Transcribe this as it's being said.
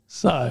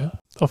So,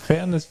 I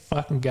found this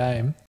fucking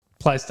game,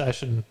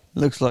 PlayStation.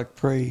 Looks like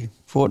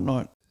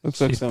pre-Fortnite.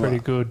 Looks like She's some pretty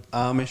good.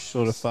 Amish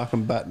sort of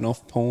fucking batting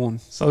off porn.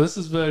 So this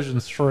is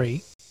version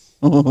 3.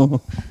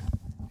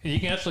 You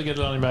can actually get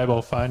it on your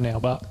mobile phone now,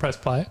 but press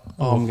play.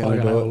 I'm going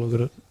to have a do look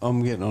at it.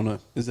 I'm getting on it.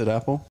 Is it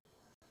Apple?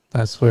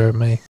 Don't swear at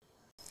me.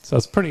 So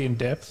it's pretty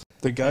in-depth.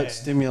 The goat Yeah.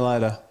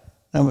 stimulator.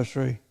 Number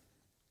 3.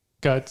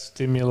 Goat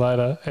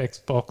Stimulator,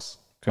 Xbox.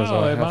 'Cause Oh,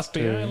 I it have must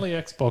be to- only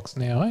Xbox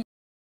now, eh?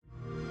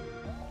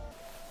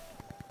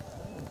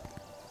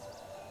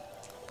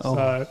 Oh.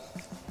 So,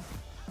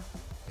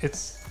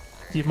 it's...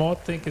 You might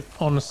think it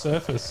on the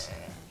surface,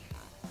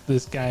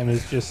 this game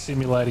is just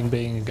simulating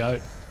being a goat.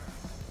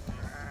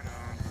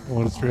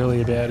 What it's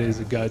really about is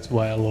a goat's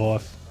way of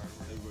life.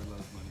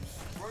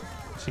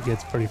 She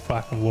gets pretty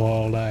fucking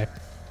wild, eh?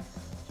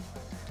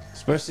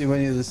 Especially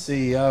when you're the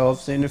CEO. I've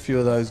seen a few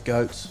of those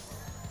goats.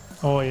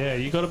 Oh yeah,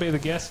 you got to be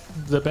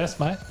the best,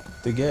 mate.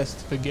 The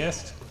guest. The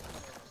guest,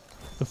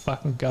 the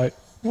fucking goat.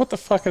 What the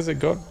fuck has it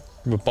got?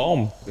 A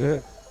bomb. Yeah.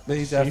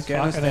 These She's fucking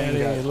Afghanistan out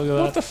here. goats. Look at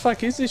What that. the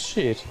fuck is this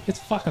shit? It's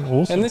fucking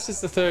awesome. And this is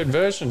the third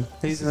version.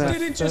 He's an,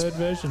 Did it just third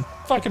version,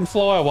 fucking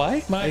fly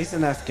away? mate. he's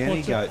an Afghani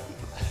What's it? goat.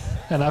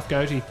 Enough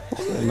goatee.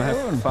 Mate,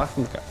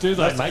 fucking goat. Do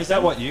they make Is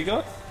that what you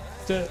got?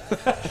 Do-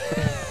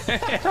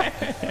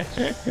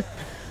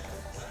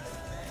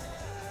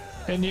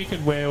 And you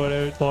could wear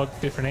whatever,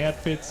 like different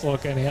outfits,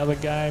 like any other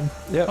game.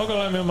 Yep. I've got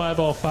it on my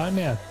mobile phone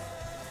now.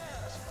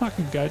 It's a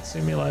fucking goat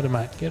simulator,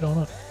 mate. Get on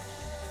it.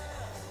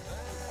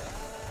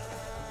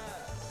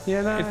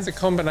 Yeah, no. It's a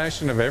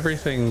combination of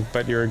everything,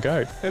 but you're a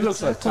goat. It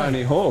looks like Exactly.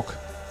 Tony Hawk.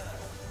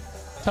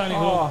 Tony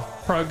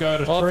Hawk Pro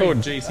Goat I 3. thought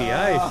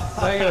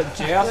GTA. They got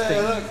jousting.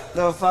 Yeah, look,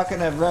 they'll fucking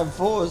have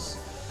RAV4s.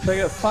 They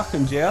got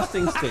fucking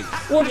jousting sticks.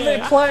 What are they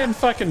playing?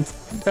 Fucking.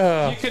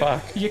 Oh, you can,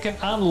 fuck. you can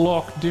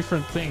unlock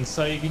different things,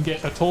 so you can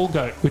get a tall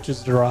goat, which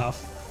is a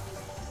giraffe.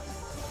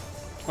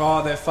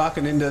 Oh, they're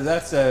fucking into.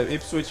 That's a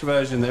Ipswich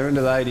version. They're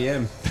into the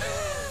ADM.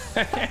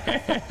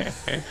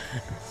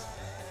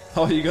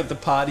 Oh, you got the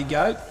party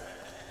goat.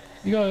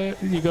 You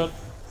got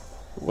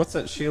What's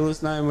that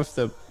Sheila's name with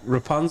the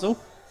Rapunzel?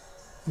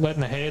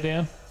 letting the hair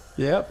down.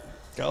 Yep.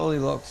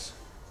 Goldilocks.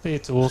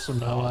 It's awesome,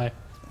 no way.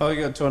 Oh,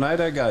 you got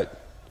Tornado Goat.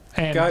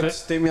 And Goat the,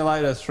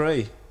 Stimulator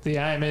 3. the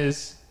aim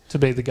is to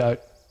be the goat,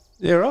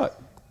 Yeah, right.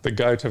 The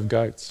goat of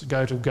goats. the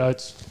goat of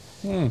goats.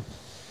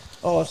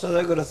 Oh, so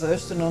they've got a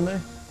Thurston on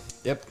there?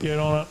 Yep. Get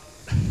on it.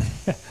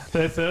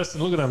 They're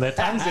thirsting. Look at them. Their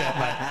tongues out,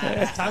 mate.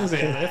 Their tongues out.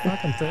 They're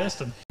fucking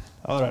thirsting.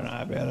 I don't know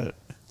about it.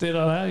 Did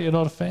I know you're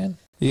not a fan?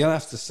 You're going to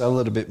have to sell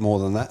it a bit more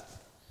than that.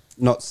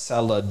 Not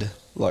salad,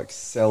 like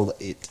sell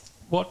it.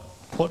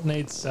 What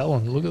needs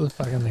selling? Look at the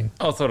fucking thing.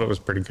 I thought it was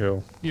pretty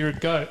cool, You're a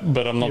goat.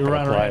 but I'm not You going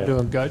run to play around it.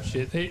 doing goat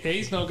shit.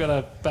 He's not going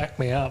to back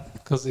me up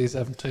because he's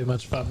having too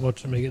much fun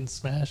watching me getting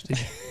smashed.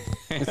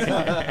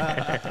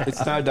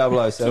 It's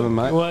no 007,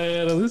 mate.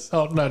 Way out of this.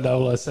 Oh,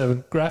 no,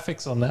 007.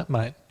 Graphics on that,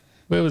 mate.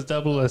 Where was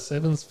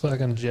 007's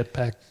fucking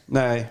jetpack?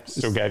 No.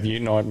 Still gave you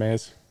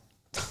nightmares.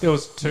 It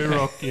was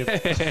Turok.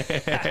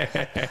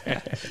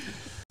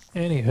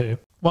 Anywho,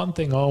 one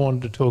thing I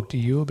wanted to talk to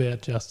you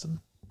about, Justin.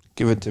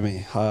 Give it to me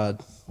hard.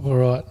 All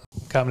right,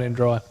 coming in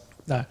dry.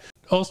 No,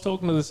 I was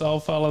talking to this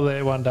old fella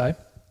there one day.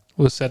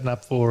 We were setting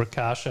up for a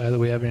car show that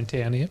we have in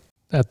town here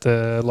at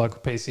the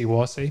local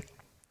PCYC,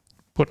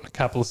 putting a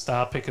couple of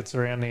star pickets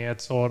around the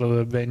outside of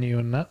the venue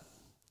and that.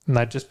 And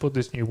they just put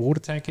this new water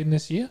tank in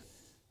this year.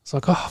 It's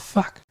like, oh,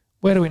 fuck.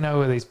 Where do we know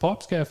where these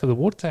pipes go for the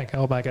water tank?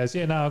 Old mate goes,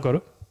 yeah, no, I got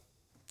it.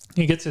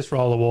 He gets this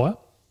roll of wire.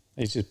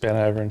 He's just bent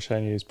over and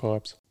shown you his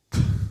pipes.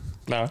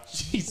 No.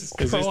 Jesus Is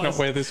Christ. this not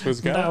where this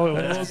was going? No,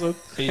 it wasn't.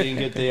 You didn't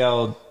get the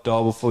old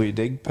die before you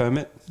dig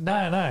permit?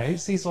 No.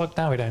 He's like,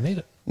 no, we don't need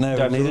it. No,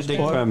 Don't need a exhaust dig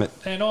pipe. permit.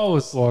 And I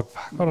was like,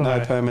 fuck, I don't No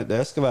know. permit to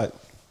excavate.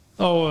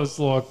 I was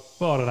like,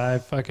 I don't know,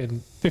 fucking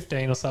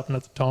 15 or something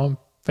at the time.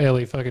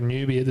 Fairly fucking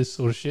newbie at this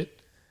sort of shit.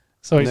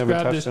 So he's Never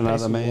grabbed touched this another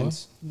piece of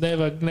man's.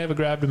 wire. Never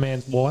grabbed a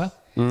man's wire.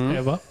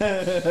 Ever.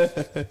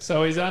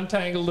 So he's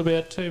untangled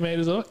about 2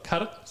 metres of it,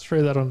 cut it,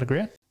 threw that on the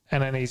ground.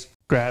 And then he's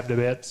grabbed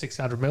about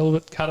 600 mil of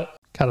it, cut it,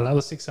 cut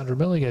another 600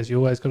 mil. He goes, you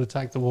always got to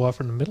take the wire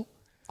from the middle.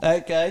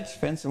 8 gauge,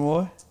 fence and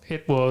wire.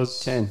 It was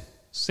 10.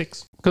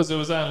 6 because it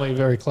was only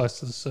very close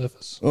to the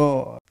surface.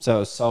 Oh, So it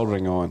was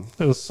soldering iron.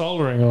 It was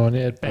soldering on,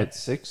 yeah, it bent. At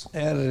 6.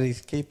 how did he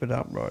keep it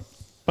upright?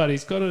 But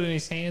he's got it in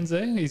his hands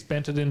there. He's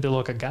bent it into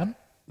like a gun,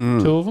 2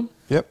 of them.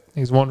 Yep.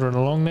 He's wandering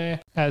along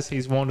there. As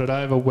he's wandered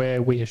over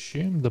where we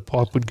assumed the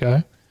pipe would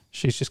go,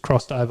 she's just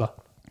crossed over.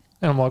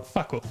 And I'm like,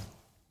 fuck off.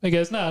 He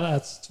goes, no,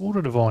 it's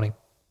water divining.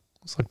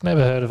 It's like,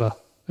 never heard of her.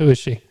 Who is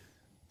she?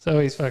 So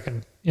he's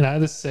fucking,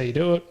 this is how you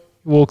do it.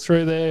 You walk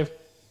through there,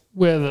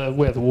 where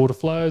the water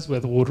flows, where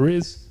the water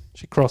is,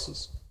 she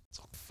crosses. It's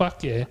like,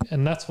 fuck yeah.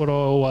 And that's what I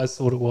always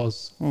thought it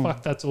was.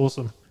 Fuck, that's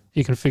awesome.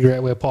 You can figure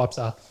out where pipes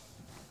are.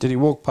 Did he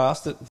walk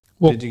past it?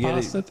 Walk Did you get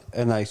past it? it.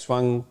 And they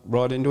swung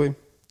right into him?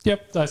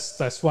 Yep, they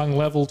swung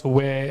level to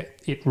where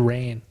it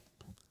ran.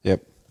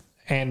 Yep.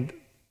 And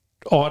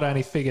I'd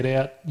only figured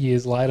out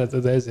years later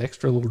that there's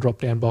extra little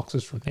drop-down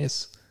boxes from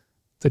this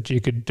that you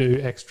could do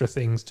extra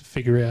things to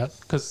figure out.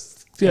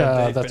 Because, How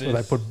yeah, deep that's it where they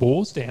is. put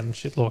bores down and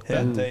shit like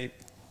How that. deep?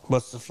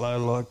 What's the flow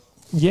like?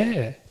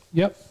 Yeah,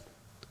 yep.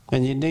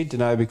 And you need to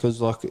know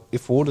because, like,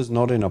 if water's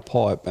not in a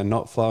pipe and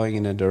not flowing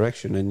in a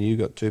direction and you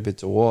got 2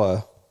 bits of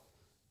wire,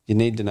 you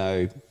need to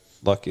know,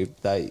 like, if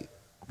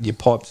your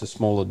pipe's a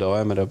smaller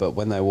diameter, but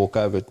when they walk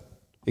over,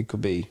 it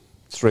could be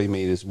 3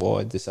 meters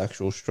wide, this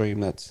actual stream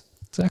that's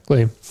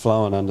Exactly.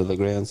 flowing under the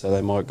ground, so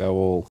they might go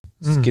all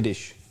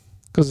skittish.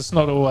 Because it's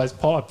not always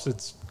pipes,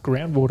 it's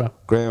groundwater.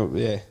 Ground,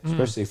 yeah,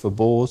 especially for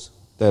bores.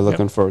 They're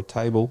looking for a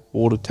table,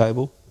 water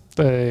table,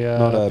 The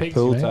not a pigs,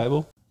 pool you mean?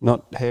 table,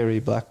 not hairy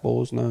black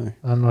balls, no.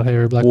 I'm not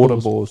hairy black Water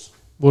balls. balls.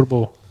 Water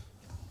ball.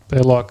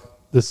 They're like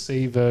the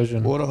sea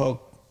version. Water hog.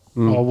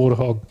 Oh, water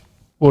hog.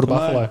 Water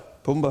buffalo.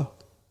 Pumba.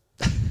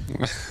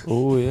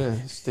 Oh yeah,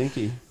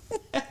 stinky.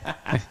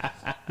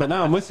 But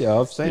no, I'm with you.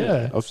 I've seen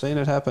Yeah. it. I've seen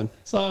it happen.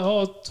 So I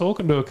was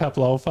talking to a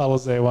couple of old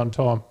fellas there one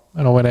time,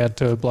 and I went out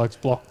to a bloke's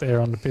block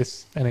there on the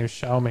piss, and he was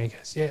showing me. He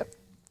goes, "Yeah,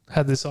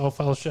 had this old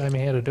fella show me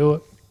how to do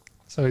it."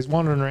 So he's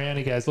wandering around.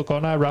 He goes, "Look, I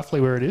know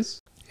roughly where it is.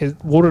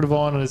 Water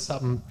divining is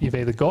something you've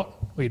either got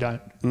or you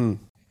don't.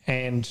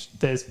 And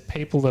there's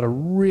people that are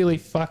really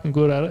fucking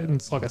good at it, and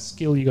it's like a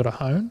skill you got to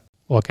hone,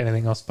 like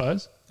anything, I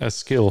suppose." A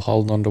skill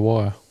holding onto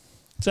wire.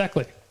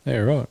 Exactly. Yeah,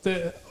 right.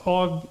 You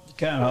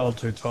can't hold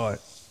too tight.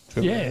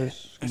 Yeah.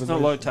 It's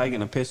not like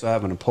taking a piss or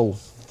having a pull.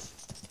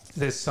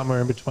 There's somewhere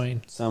in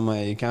between.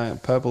 Somewhere you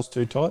can't. Purple's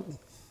too tight.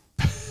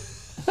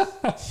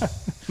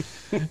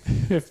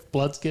 If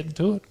blood's getting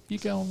to it, you're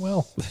going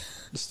well.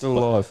 It's still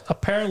alive.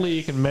 Apparently,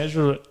 you can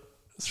measure it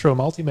through a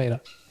multimeter,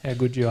 how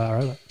good you are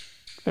at it.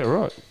 Yeah,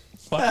 right.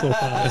 Fuck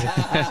off on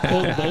me.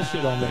 All the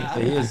bullshit on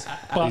me. He is.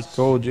 But He's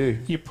called you.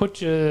 you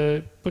put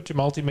your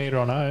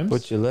multimeter on ohms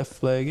Put your left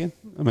flag in.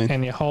 I mean,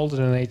 and you hold it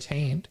in each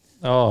hand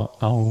Oh.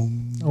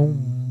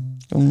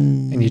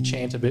 and you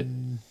chant a bit.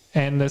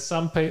 And there's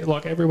some people,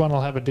 like everyone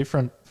will have a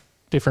different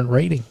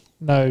reading.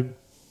 No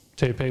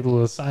two people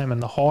are the same,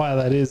 and the higher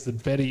that is, the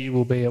better you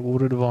will be at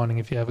water divining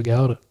if you have a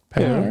go at it.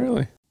 Yeah, Apparently.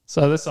 really?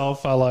 So this old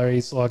fellow,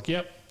 he's like,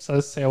 "Yep, so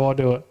this is how I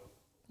do it."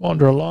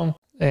 Wander along,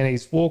 and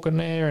he's walking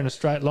there in a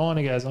straight line.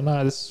 He goes, "I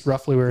know this is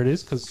roughly where it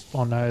is because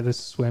I know this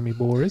is where my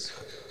bore is."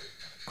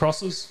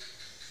 Crosses,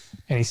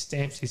 and he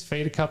stamps his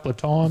feet a couple of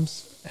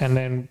times, and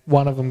then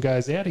one of them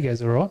goes out. He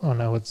goes, "All right, I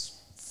know it's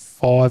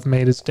 5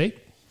 meters deep."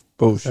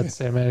 bullshit. That's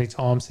how many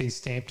times he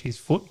stamped his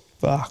foot,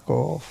 Fuck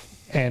off.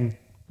 and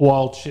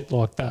wild shit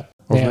like that.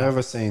 I've Now,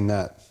 never seen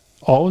that.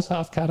 I was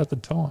half cut at the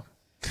time,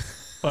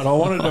 but I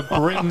wanted to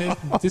bring this.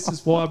 This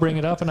is why I bring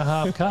it up in a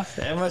half cut.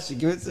 How much you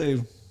give it to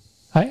him?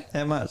 Hey,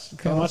 How much?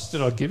 how much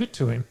did I give it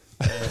to him?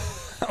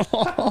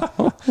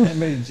 How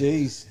many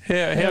G's?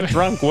 How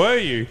drunk were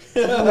you?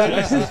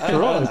 Jesus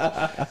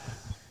Christ.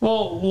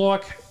 Well,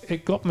 like,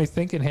 it got me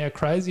thinking how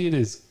crazy it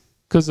is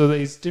because of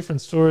these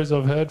different stories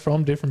I've heard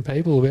from different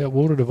people about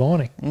water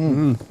divining.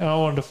 And I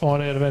wanted to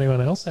find out if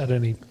anyone else had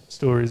any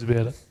stories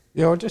about it.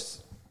 Yeah,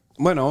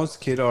 when I was a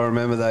kid, I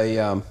remember they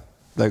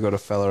got a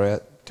fella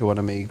out to one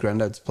of my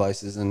granddad's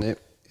places, and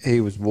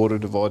he was water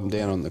dividing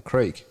down on the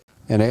creek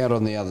and out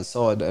on the other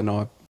side, and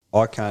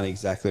I can't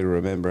exactly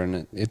remember,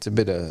 and it's a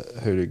bit of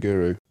hoodoo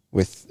guru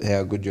with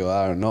how good you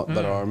are or not,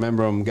 but I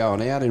remember them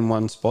going out in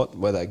one spot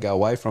where they go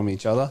away from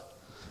each other.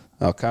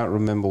 I can't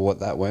remember what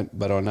that went,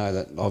 but I know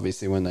that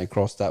obviously when they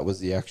crossed, that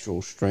was the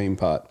actual stream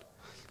part.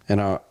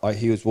 And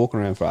he was walking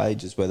around for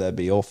ages where they'd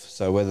be off,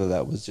 so whether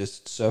that was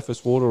just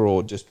surface water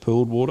or just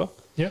pooled water.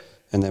 Yep.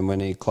 And then when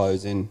he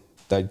closed in,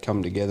 they'd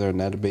come together and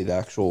that'd be the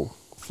actual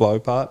flow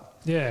part.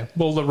 Yeah.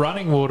 Well, the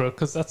running water,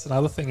 because that's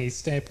another thing. He's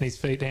stamping his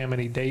feet how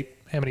many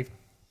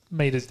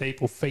meters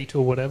deep or feet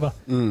or whatever.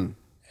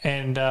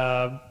 And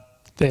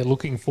they're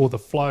looking for the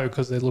flow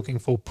because they're looking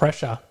for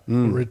pressure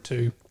for it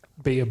to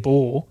be a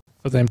bore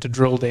for them to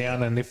drill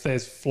down. And if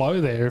there's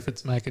flow there, if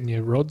it's making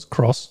your rods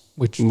cross,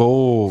 which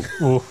Oh,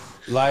 oof,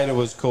 later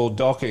was called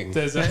docking.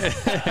 there's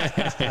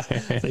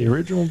the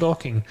original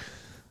docking.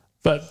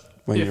 But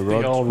When if your the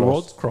rods old cross.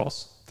 rods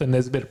cross, then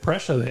there's a bit of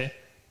pressure there.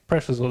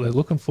 Pressure's what they're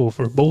looking for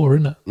a bore,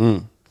 isn't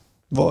it?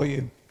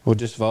 Volume. Or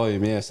just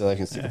volume, yeah, so they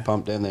can stick a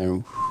pump down there.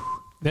 And,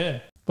 Yeah.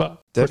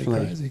 But definitely.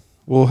 pretty crazy.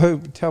 well,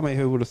 tell me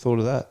who would have thought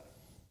of that?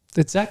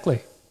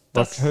 Exactly.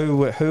 Like who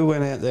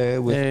went out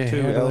there with Yeah,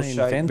 two how do they L-shaped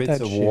invent bits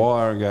that of shit?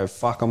 wire and go,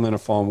 fuck, I'm going to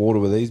find water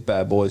with these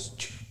bad boys.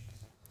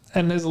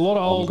 And there's a lot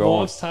of old gone.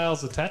 wives'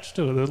 tales attached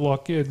to it. They're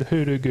like the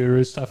hoodoo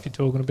guru stuff you're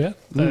talking about.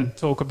 They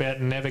talk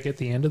about never get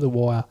the end of the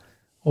wire.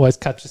 Always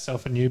cut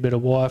yourself a new bit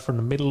of wire from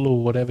the middle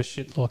or whatever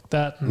shit like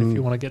that. And if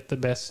you want to get the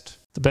best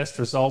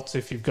results,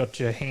 if you've got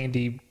your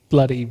handy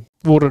bloody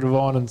water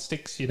divining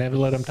sticks, you never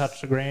let them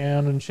touch the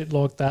ground and shit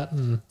like that.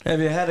 And Have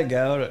you had a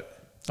go at it?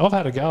 I've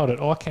had a go at it.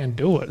 I can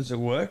do it. Does it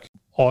work?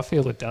 I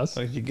feel it does.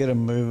 Like you get them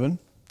moving?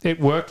 It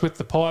worked with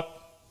the pipe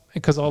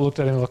because I looked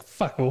at him like,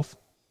 fuck off. I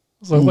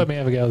was like, let me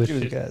have a go at this Give it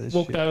a shit. go at this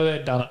Walked shit. over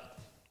there, done it.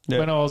 Yep.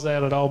 When I was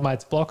out at old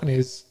mate's block and he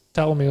was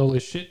telling me all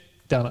this shit,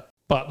 done it.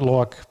 But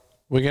like,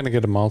 We're going to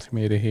get a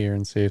multimeter here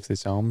and see if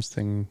this arms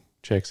thing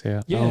checks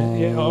out. Yeah,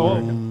 yeah.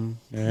 Oh,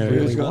 Yeah,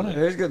 Really want it.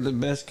 Who's got the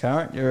best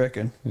current, you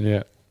reckon?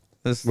 yeah.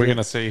 This We're the- going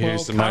to see Well,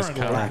 who's the most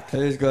currently- current.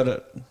 Who's got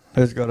it?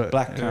 Who's got it?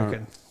 Black you current.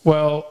 reckon?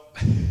 well,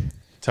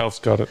 Telf's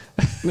got it.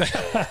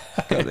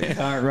 Got the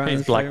current running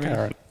He's black through me?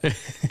 current.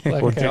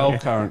 like, Or Joel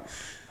Current.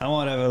 I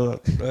might have a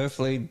look. Earth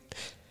lead.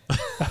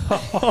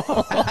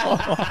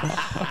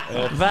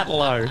 That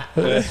low.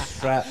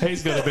 Strap.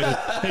 he's got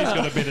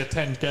a bit of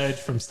 10 gauge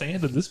from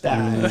standard this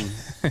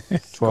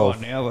week. 12.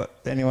 Gone now, but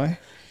anyway.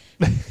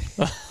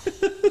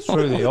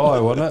 Through the eye,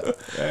 wasn't it?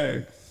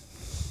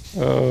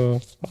 Yeah. Oh,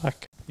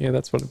 fuck. Yeah,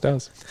 that's what it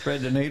does.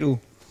 Thread the needle.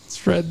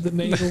 Thread the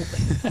needle.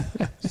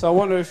 So I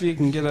wonder if you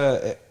can get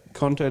a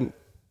content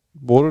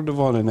water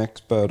divining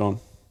expert on.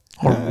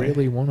 I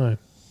really want to.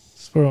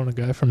 That's where I want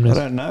to go from I this.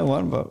 don't know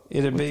one, but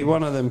It'd be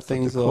one of them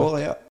things call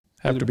like, out.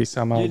 Have to be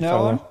some You old know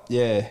fella. one?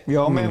 yeah.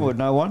 Your old man would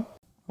know one.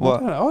 I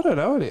What? don't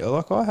know it.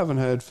 Like, I haven't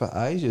heard for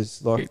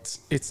ages. Like,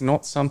 It's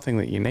not something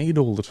that you need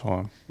all the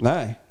time.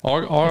 no.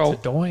 I'll It's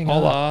a dying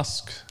I'll art.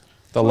 ask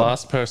the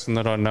last person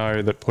that I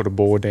know that put a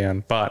bore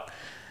down, but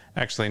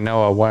actually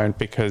no, I won't,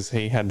 because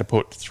he had to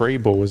put 3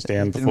 bores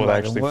down It didn't before they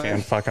fucking actually work.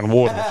 found fucking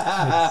water. So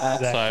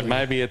Exactly.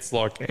 maybe it's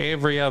like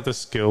every other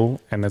skill,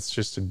 and it's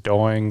just a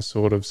dying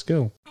sort of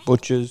skill.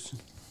 Butchers,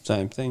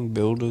 same thing.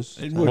 Builders.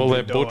 It would Well, be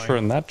they're dying.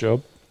 butchering that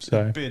job,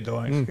 so It'd be a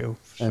dying skill,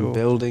 for And sure.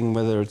 building,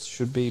 whether it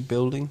should be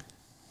building.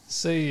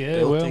 See, yeah,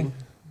 Building.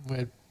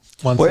 well,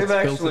 once We've it's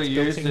built, actually it's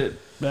used building.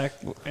 it back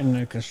in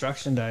the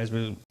construction days.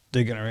 We were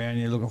digging around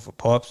here looking for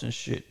pipes and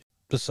shit.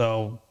 This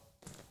old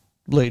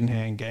leading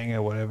hand gang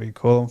or whatever you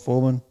call them,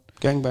 foreman.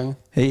 Gangbanger.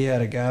 He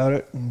had a go at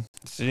it and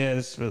said, yeah,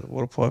 this is where the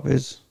water pipe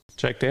is.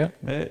 checked out.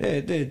 Yeah,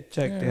 it did.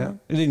 Checked out.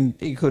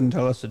 He couldn't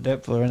tell us the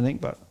depth or anything,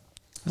 but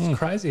It's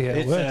crazy how it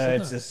it's, works.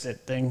 it's isn't a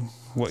set thing.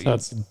 What So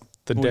it's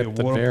the all your depth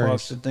that water varies.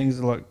 pipes and things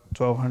are like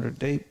 1,200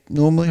 deep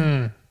normally.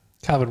 it?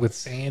 Covered with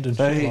sand and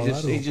So shit he like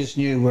just that. he just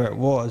knew where it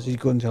was. He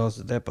couldn't tell us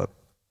the depth, but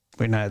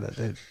we know that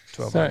they're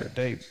 1,200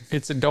 deep.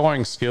 It's a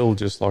dying skill,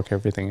 just like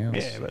everything else.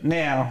 Yeah, but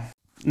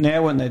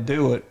now when they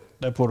do it,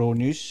 they put all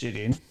new shit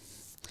in.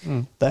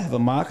 They have a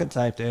marker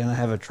tape there and they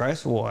have a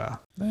tracer wire.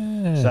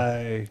 Yeah.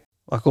 So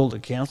like all the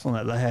council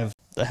and that they have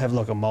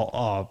like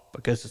I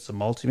guess it's a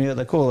multimeter.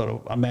 They call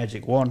it a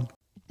magic wand,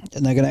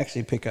 and they can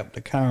actually pick up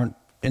the current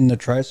in the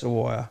tracer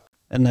wire,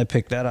 and they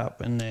pick that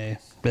up in their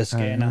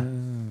scanner.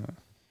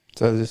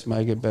 So this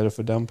make it better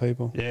for dumb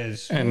people. Yeah,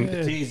 it's, And-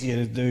 it's easier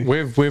to do.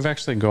 We've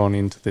actually gone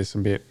into this a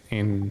bit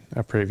in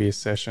a previous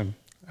session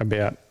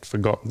about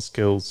forgotten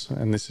skills,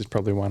 and this is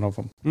probably one of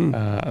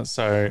them.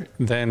 So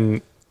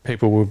then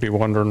people will be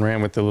wandering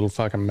around with the little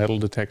fucking metal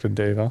detector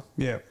diva,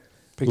 Yeah.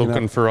 Picking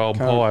looking up for old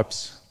current.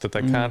 pipes that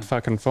they can't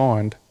fucking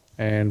find,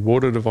 and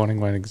water divining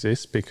won't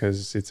exist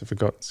because it's a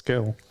forgotten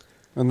skill.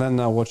 And then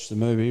they'll watch the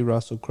movie,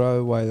 Russell Crowe,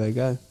 away they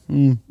go.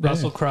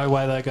 Russell Crowe,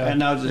 way they go.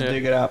 And they'll just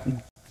dig it up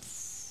and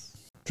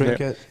Drink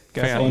Yep. it.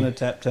 go Found- find the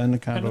tap, turn the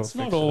current And off. it's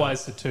not fix it up.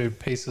 always the 2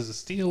 pieces of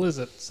steel, is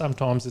it?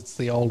 Sometimes it's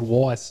the old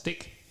wire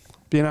stick.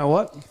 Do you know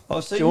what?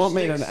 Oh, Do you want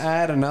me to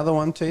add another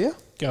one to you?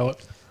 Go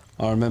it.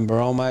 I remember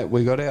old mate,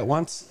 we got out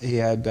once. He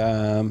had,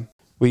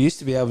 we used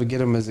to be able to get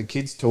them as a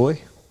kid's toy.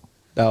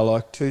 They were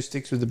like 2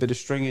 sticks with a bit of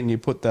string, and you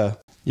put the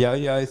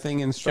yo-yo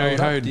thing and throw it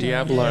Yo-yo up.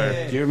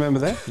 Diablo. Do you remember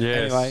that?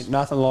 Yes. Anyway,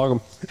 nothing like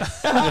them.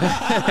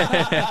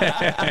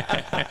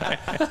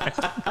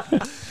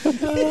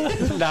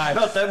 No,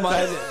 not that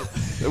much.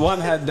 One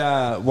had,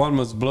 one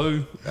was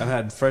blue and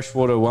had fresh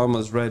water. One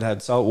was red,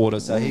 had salt water.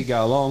 So he'd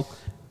go along,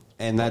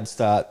 and they'd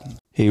start.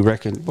 He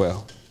reckoned,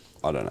 well,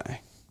 I don't know.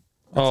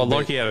 Oh,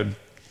 like he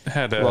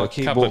had a Like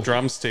he couple of bought-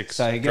 drumsticks.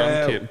 So he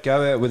drum kit.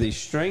 go out with his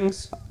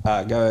strings,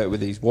 go out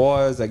with his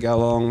wires. They go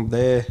along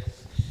there,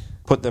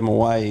 put them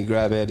away. He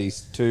grab out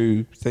his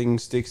 2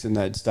 sticks, and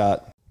they'd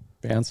start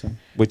Bouncing.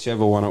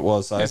 whichever one it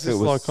was. So Is if it this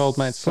was like old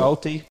mate's foot?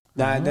 salty,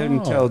 no, it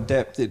didn't tell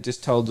depth. It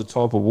just told the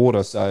type of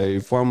water. So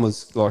if one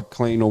was like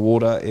cleaner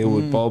water, it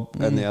would bob,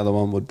 and the other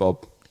one would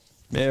bob.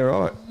 Yeah,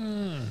 right.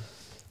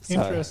 So-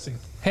 Interesting.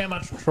 How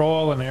much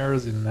trial and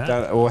errors in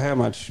that? Or how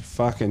much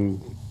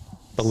fucking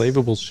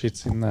Believable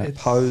shit's in that.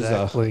 poser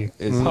Exactly.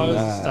 is in Poser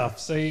that. stuff.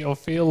 See, I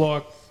feel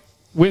like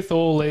with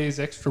all these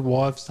extra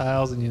wives'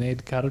 tails, and you need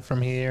to cut it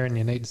from here, and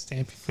you need to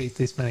stamp your feet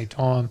this many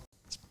times,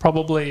 it's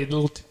probably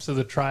little tips of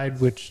the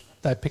trade which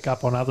they pick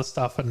up on other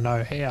stuff and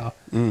know how.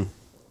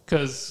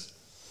 Because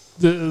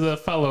the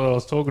fellow I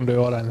was talking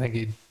to, I don't think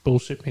he'd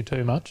bullshit me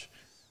too much.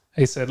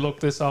 He said, look,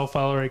 this old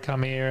fella, he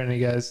come here and he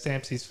goes,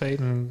 stamps his feet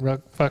and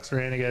fucks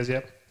around. He goes,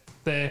 yep,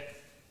 there,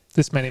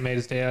 this many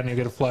metres down, you'll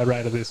get a flow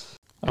rate of this.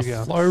 A You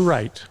go, flow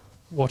rate.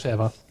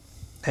 whatever.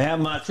 How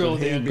much Drilled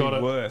would he down, be got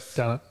it, worth?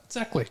 done it.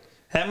 Exactly.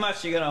 How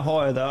much are you going to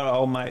hire that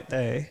old mate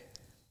there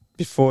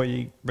before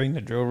you bring the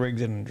drill rigs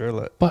in and drill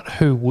it? But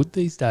who would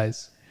these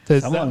days?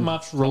 There's that Someone-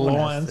 much someone has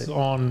reliance to.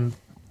 on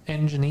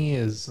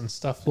engineers and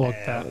stuff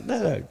like that.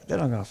 They're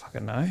not going to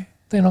fucking know.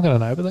 They're not going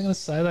to know, but they're going to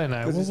say they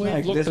know. 'Cause Well, there's we've no-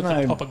 looked at there's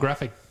the no-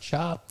 topographic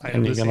chart. mate,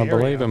 And of you're this going to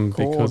area. believe them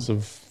because Cord.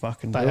 of...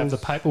 Fucking They have the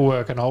drills.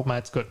 paperwork, and old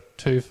mate's got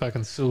 2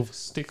 fucking silver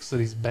sticks that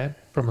he's bent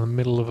from the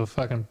middle of a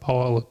fucking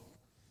pile of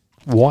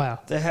wire.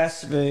 There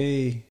has to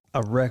be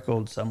a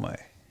record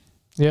somewhere.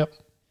 Yep.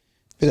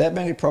 With that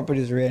many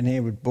properties around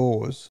here with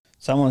bores,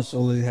 someone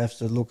surely has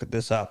to look at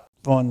this up,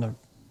 find the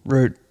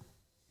root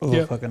of a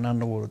Yep.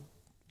 fucking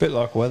Bit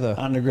like weather,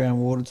 underground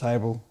water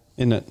table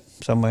isn't it?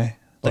 somewhere.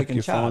 They Like can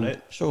you chart find-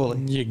 it, surely.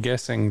 You're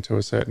guessing to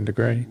a certain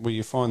degree. Well,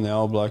 you find the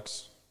old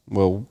blokes,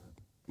 well,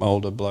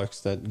 older blokes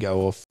that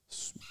go off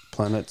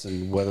planets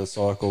and weather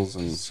cycles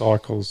and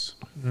Cycles.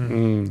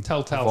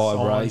 Telltale signs of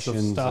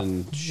vibrations stuff.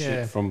 and shit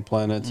Yeah. from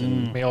planets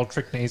and Me old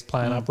trick knees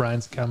playing up,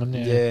 rain's coming.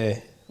 Yeah. yeah,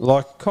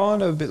 like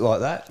kind of a bit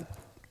like that.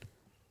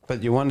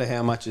 But you wonder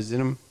how much is in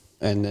them,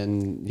 and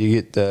then you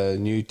get the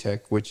new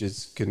tech, which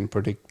is can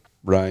predict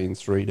rain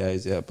 3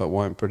 days out, but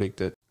won't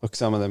predict it. Like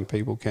some of them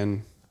people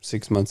can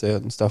 6 months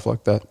out and stuff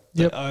like that.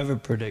 Yep. They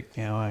over-predict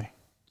now, eh?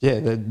 Yeah,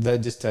 they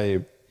just tell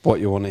you what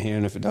you want to hear,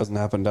 and if it doesn't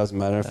happen, doesn't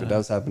matter. If it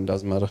does happen,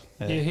 doesn't matter.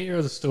 You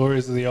hear the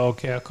stories of the old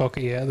cow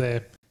cocky out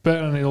there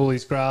burning all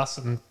his grass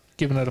and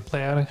giving it a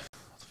ploughing.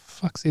 What the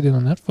fuck's he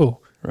doing that for?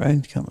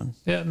 Rain's coming.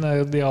 Yeah,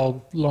 no, the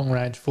old long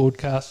range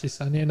forecast. She's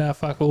saying, yeah, no,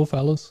 fuck all,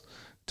 fellas.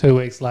 2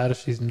 weeks later,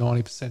 she's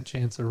 90%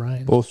 chance of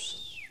rain.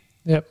 Boss.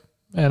 Yep.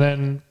 And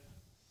then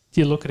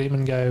you look at him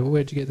and go,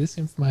 where'd you get this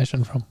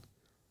information from?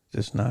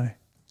 Just know.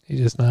 He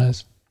just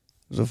knows.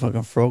 There's a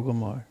fucking frog on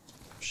my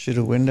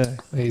shitter window.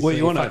 He's Well,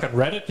 you wanna- fucking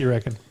Reddit, you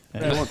reckon?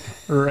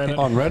 Reddit.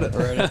 On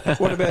Reddit.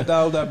 What about the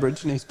old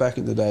Aborigines back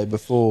in the day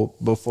before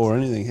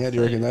anything? How do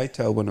you reckon they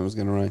tell when it was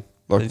going to rain?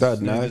 Like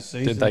they'd know.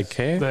 Did they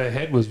care? The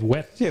head was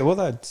wet. Yeah, well,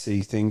 they'd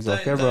see things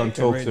like They everyone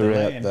can talks read the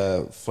about land.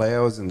 the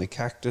flowers and the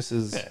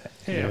cactuses.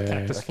 Yeah,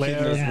 cactus Kid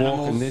flowers. was Yeah.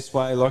 walking this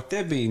way. Like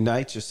there'd be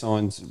nature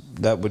signs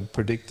that would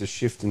predict a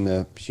shift in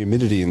the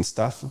humidity and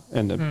stuff,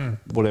 and the,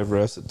 whatever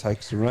else it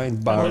takes to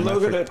rain. Well, look at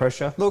Barometric it.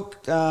 pressure.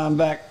 Look, go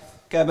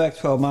back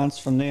 12 months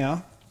from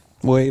now,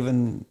 or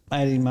even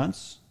 18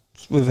 months.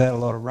 We've had a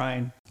lot of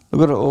rain.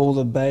 Look at all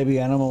the baby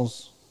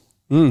animals,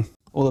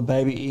 all the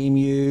baby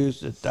emus,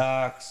 the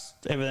ducks,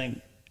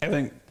 everything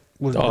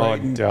was Oh,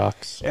 breeding.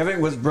 ducks.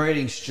 Everything was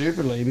breeding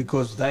stupidly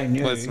because they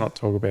knew Let's not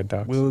talk about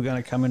ducks. we were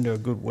going to come into a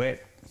good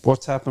wet.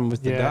 What's happened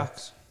with the Yeah.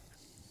 ducks?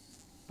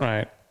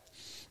 Right.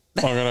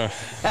 I'm gonna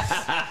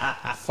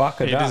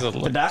Fuck a it duck. is a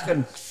The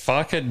ducking.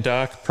 fuck a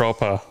duck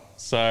proper.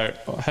 So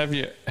have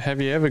you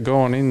ever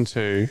gone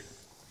into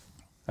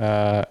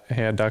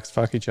how ducks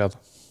fuck each other?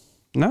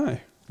 No.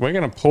 We're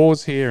gonna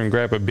pause here and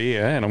grab a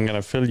beer, and I'm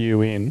gonna fill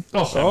you in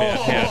about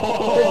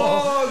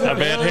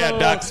how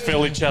ducks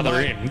fill each other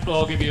in.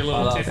 I'll give you a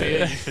little tip here.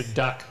 You should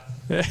duck.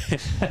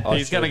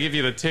 He's going to give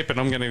you the tip, and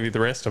I'm going to give you the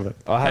rest of it.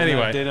 I haven't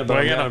Anyway, had dinner, but we're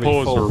I'm going gonna to be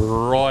pause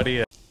full. right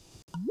here.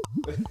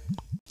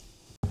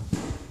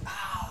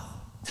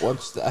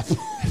 What's that?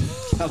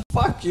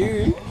 Fuck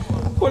you.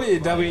 What are you,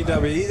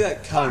 WWE?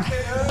 That cunt.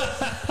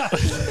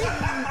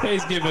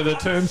 He's giving the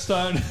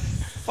tombstone.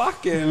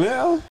 Fucking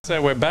hell.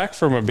 So we're back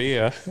from a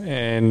beer,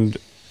 and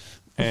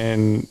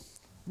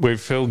we've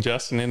filled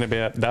Justin in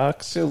about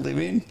ducks. Filled him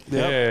in.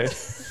 Yeah.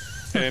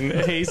 And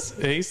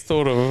he's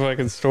thought of a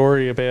fucking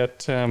story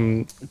about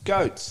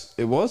Goats,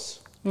 it was.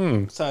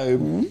 So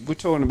we're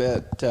talking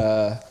about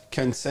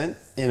consent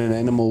in an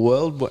animal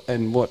world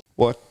and what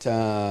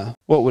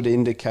would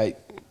indicate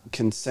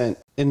consent.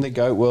 In the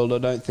goat world, I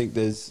don't think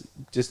there's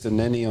just a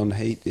nanny on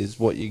heat is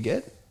what you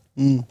get.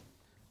 And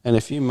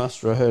if you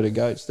muster a herd of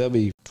goats, there'll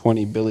be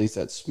 20 billies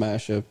that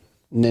smash a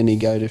nanny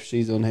goat if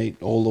she's on heat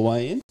all the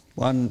way in.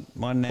 One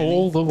nanny.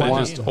 All the way they're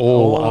just in.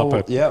 all up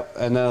it. Yep,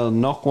 and they'll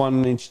knock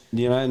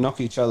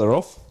knock each other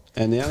off.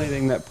 And the only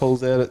thing that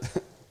pulls out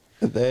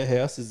at their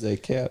house is their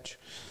couch.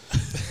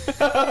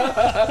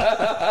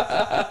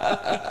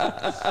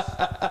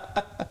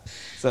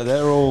 So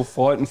they're all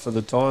fighting for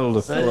the title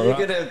to So fill you her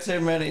could up. have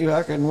too many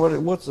fucking,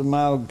 what's a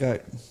male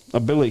goat? A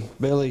billy.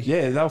 Billy.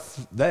 Yeah,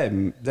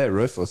 they're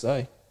ruthless,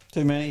 eh?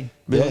 Too many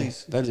Yeah,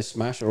 billies. they just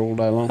smash her all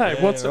day long. Hey,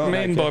 what's it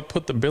right, mean by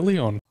put the billy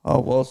on? Oh,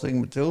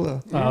 Waltzing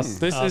Matilda.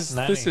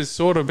 This is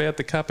sort of about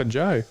the cup of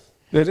Joe.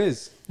 It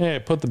is. Yeah,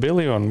 put the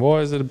billy on.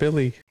 Why is it a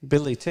billy?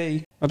 Billy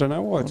T. I don't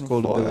know why it's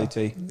called a fire. Billy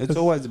T. It's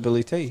always a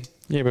Billy T.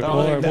 Yeah, but No, I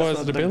why, think that's why is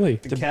what it a billy?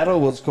 The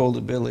cattle was called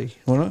a billy,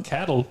 wasn't it?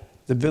 Cattle.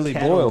 The Billy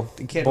Cattle. boil.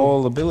 The kettle.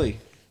 Boil the Billy.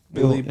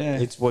 Billy, Yeah.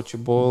 it's what you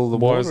boil the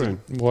Why is water it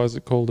in. why is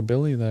it called a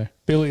billy though?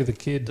 Billy the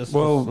Kid. That's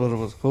Well- what it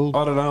was called.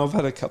 I don't know. I've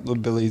had a couple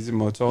of Billies in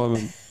my time.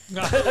 And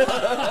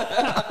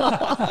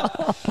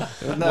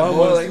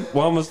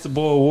one was to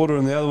boil water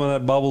and the other one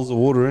had bubbles of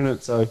water in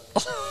it. So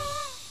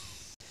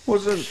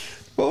What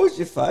was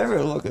your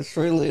favourite? Like a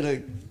 3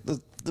 litre,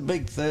 the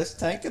big thirst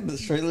tank and the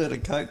 3 litre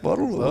Coke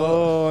bottle? Or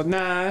Oh,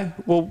 no.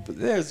 Well,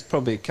 there's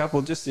probably a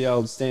couple. Just the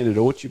old standard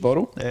Orchie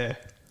bottle. what? Yeah.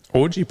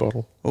 Orgy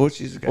bottle.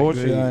 Orchie's a good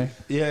Orchie. eh?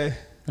 Yeah.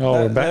 Oh,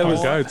 we're back on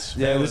was- goats.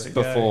 Yeah, That this was is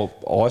a before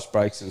ice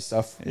breaks and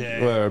stuff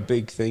Yeah. were a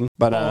big thing.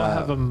 But I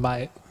have a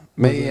mate.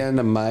 me and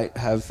a mate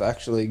have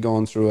actually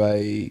gone through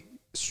a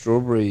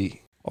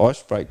strawberry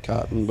ice break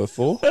carton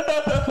before.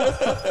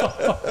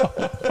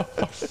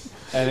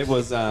 And it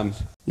was,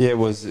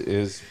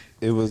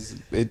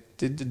 it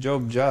did the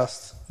job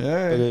just.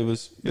 Yeah. But it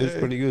was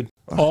pretty good.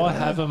 I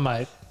have a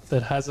mate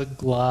that has a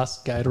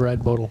glass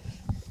Gatorade bottle.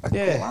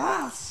 Yeah.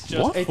 Glass.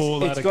 Just for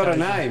that It's got a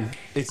occasion. name.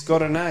 It's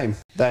got a name.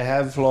 They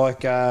have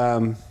like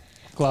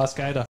Glass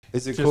Gator.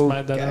 is it Just called?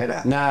 made that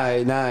up. Gator.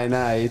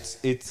 No.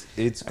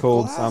 It's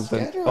called glass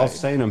something. Gatorade. I've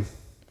seen them.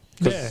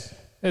 Yeah,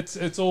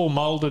 it's all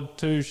moulded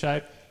to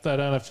shape. They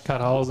don't have to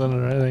cut holes in it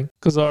or anything.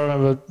 Because I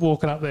remember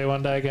walking up there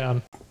one day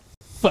going,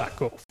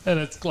 "Fuck off," and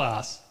it's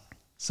glass.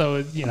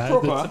 So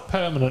Proper. it's a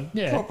permanent.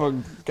 Yeah, Proper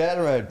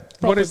Gatorade.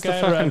 What is the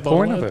Gatorade fucking bottle.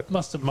 point of it?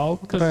 Must have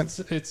molded because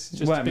it's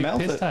just a Won't big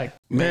melt piss it. take.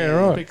 Yeah,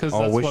 right. Because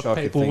I that's wish what I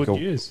could people think would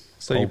of- use.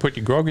 So you put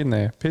your grog in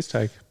there, piss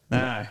take.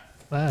 No,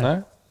 No.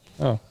 No?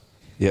 Oh.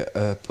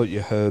 Yeah, put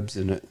your herbs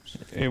in it.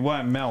 it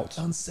won't melt.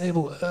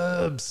 Unstable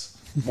herbs.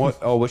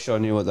 What? I wish I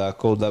knew what they're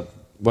called. That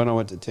when I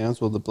went to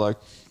Townsville, the bloke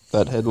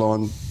that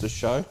headlined the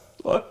show,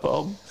 Light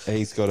bulb.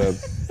 he's got a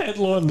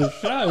Headline the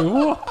show.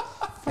 What?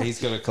 he's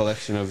got a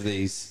collection of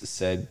these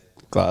said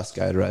glass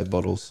Gatorade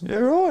bottles.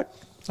 You're right.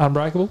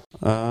 Unbreakable.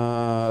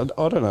 I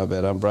don't know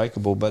about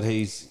Unbreakable, but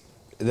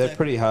they're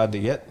pretty hard to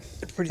get,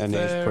 Pretty and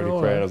he's fair, pretty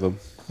all proud right. of them.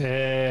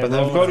 Yeah. But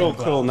they've rolled got in all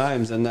glass. cool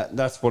names, and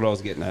that's what I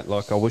was getting at.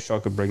 Like, I wish I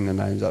could bring the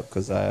names up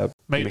because they are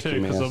Me Mickey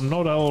too, because Mouse. I'm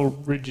not all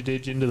rigid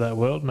edge into that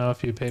world. Know a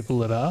few people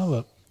that are,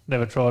 but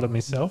never tried it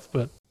myself.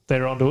 But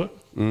they're onto it,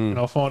 and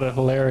I find it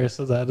hilarious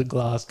that they had a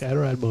glass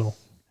Gatorade bottle.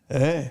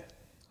 Yeah.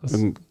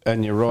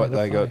 And you're right,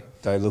 Kinda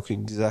they look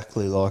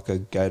exactly like a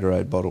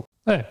Gatorade bottle.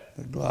 Hey,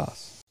 The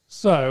glass.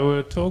 so we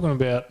were talking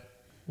about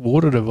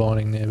water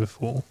divining there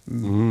before.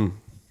 Mm.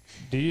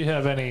 Do you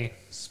have any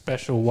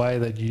special way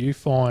that you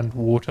find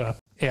water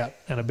out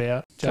and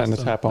about? Turn the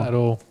Justin, tap on. at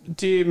all?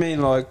 Do you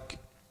mean like?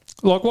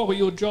 Like, what were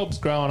your jobs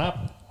growing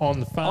up on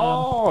the farm?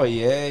 Oh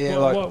yeah,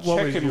 what was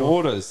checking your-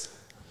 waters.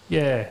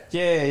 Yeah,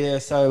 Yeah.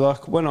 So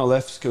like when I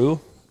left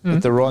school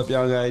at the ripe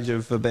young age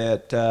of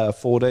about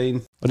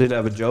 14, I did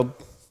have a job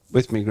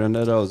with my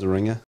granddad. I was a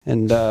ringer,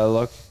 and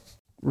like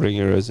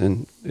ringer as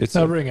in it's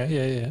no a- ringer.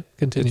 Yeah.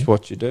 Continue. it's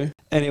what you do.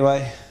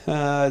 Anyway,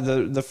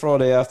 the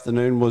Friday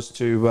afternoon was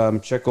to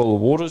check all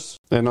the waters,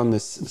 and on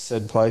this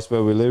said place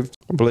where we lived,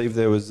 I believe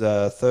there was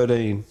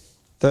 13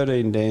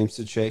 dams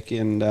to check,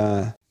 and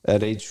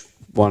at each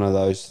one of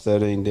those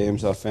 13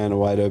 dams, I found a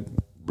way to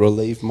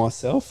relieve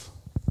myself.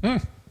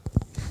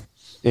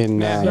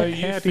 In So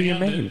you How do you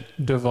found mean?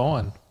 it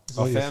divine. is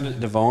what I you're found saying. it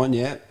divine,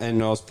 yeah,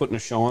 and I was putting a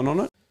shine on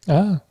it,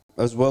 Ah,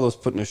 as well as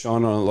putting a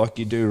shine on it like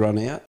you do run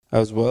out,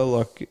 as well,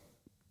 like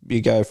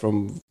you go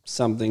from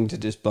something to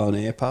just blowing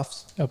air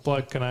puffs. a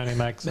bloke can only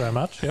make so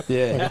much. Yep.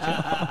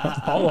 Yeah.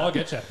 Oh, I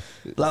get you.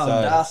 Blowing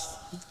So- dust.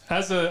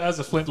 As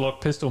a flintlock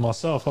pistol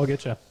myself, I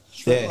get you.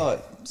 Yeah. Right.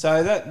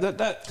 So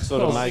that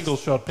sort of Well, makes single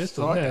shot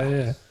pistol. Striker.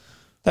 Yeah.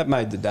 that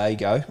made the day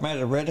go. Made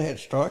a redhead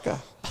striker.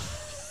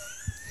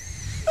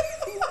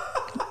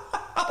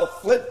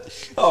 Flit.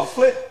 Oh,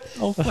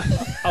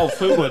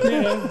 Footwood.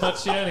 Yeah, but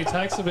she only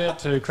takes about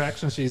 2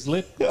 cracks and she's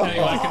lit.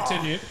 Anyway,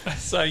 continue.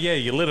 So, yeah,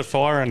 you lit a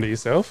fire under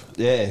yourself.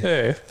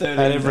 Yeah. Yeah.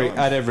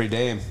 At every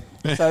dam.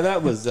 So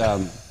that was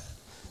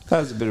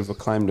a bit of a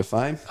claim to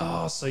fame.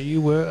 Oh, so you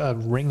were a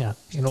ringer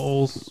in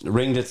all.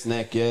 Ringed its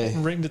neck, yeah.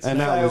 Ringed its and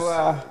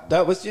neck.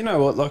 that was you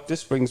know what, like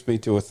this brings me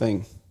to a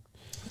thing.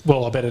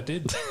 Well, I bet it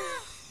did.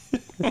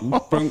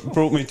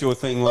 Brought me to a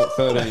thing like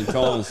 13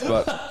 times,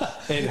 but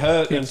it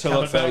hurt until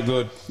coming it felt back.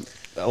 good.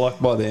 Like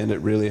by the end, it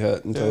really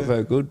hurt until it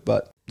felt good.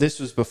 But this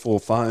was before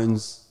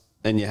phones,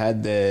 and you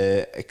had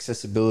the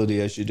accessibility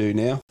as you do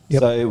now. Yep.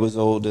 So it was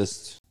all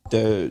just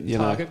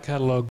Target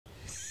catalogue.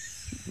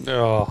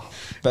 Oh,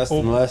 best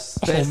and less.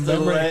 Best and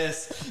memory.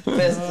 less.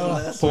 Best and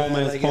less. Poor Where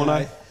man's they go.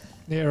 porno.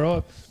 Yeah,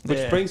 right. Which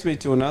Yeah. brings me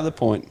to another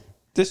point.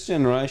 This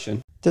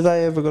generation, do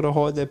they ever got to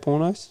hide their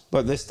pornos?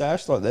 Like their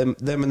stash? Like them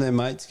and their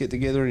mates get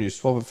together and you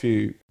swap a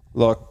few.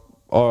 Like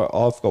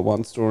I've got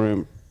one story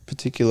in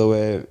particular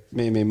where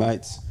me and my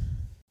mates,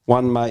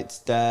 one mate's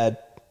dad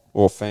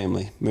or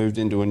family moved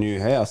into a new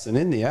house, and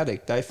in the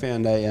attic they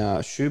found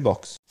a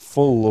shoebox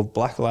full of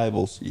black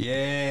labels.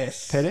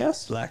 Yes.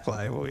 Penthouse? Black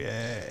label,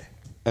 yeah.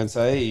 And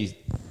so he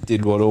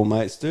did what all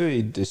mates do.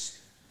 He just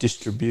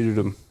distributed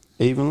them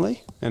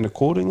evenly and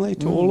accordingly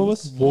to all of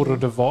us. Water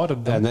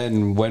divided them. And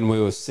then when we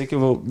were sick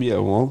of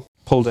it,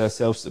 pulled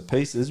ourselves to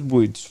pieces,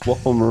 we'd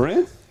swap them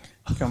around.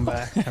 Come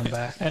back.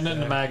 And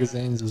then the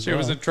magazines as she well.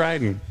 was a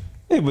trading.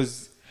 It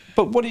was,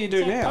 but what do you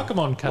do now?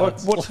 Pokemon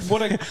cards.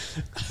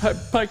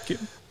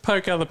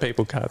 Poke other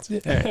people cards.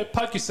 Yeah.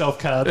 Poke yourself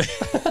cards.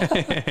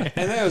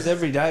 And that was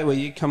every day where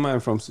you come home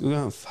from school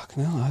going,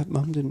 fucking hell, I hope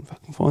Mum didn't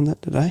fucking find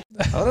that today.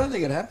 I don't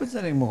think it happens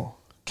anymore.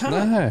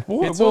 No,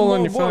 it's all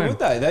on your Why phone. would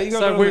they? You got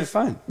So it on their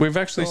phone. We've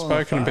actually All on the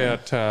spoken phone.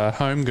 about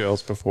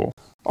homegirls before.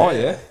 Oh,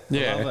 yeah.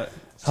 Yeah. Love it.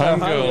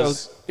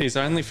 Homegirls is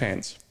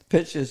OnlyFans.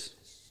 Pictures.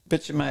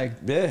 Picture mag.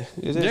 Yeah.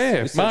 It is. Yeah,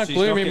 Except Mark she's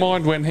blew not me getting-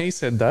 mind when he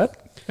said that.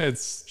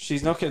 It's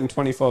She's not getting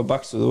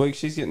 $25 for the week.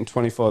 She's getting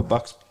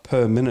 $25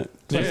 per minute.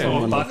 Yeah.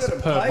 You've Bucks got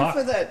to per pay buck.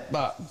 for that,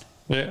 but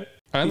yeah, You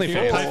pay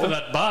OnlyFans. for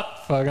that butt,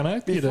 fucking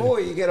heck you do. before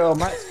you get our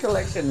mate's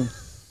collection,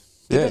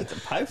 you Yeah. have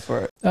to pay for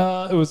it.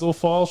 It was all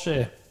file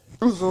share.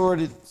 It was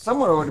already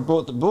someone already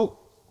bought the book.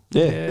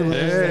 Yeah. Yeah.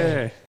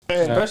 Yeah,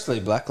 Especially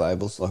black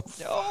labels. Like,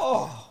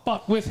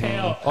 But with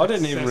how I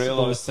didn't even accessible-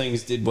 realise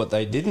things did what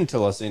they did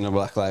until I seen a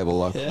black label.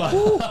 Like,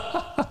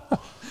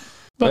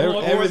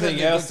 But everything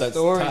the else good that's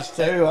stories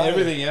too, eh?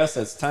 everything else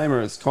that's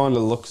tamer, it's kind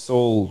of looks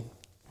all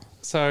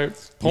So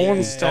porn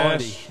Yeah.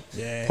 stash,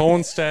 Yeah.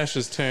 porn stash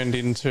has turned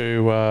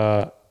into,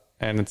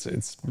 and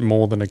it's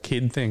more than a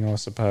kid thing, I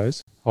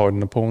suppose,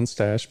 hiding a porn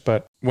stash.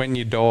 But when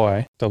you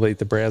die, delete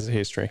the browser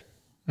history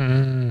I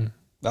do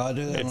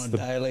that It's on a the-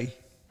 daily.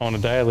 on a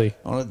daily.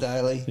 On a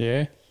daily.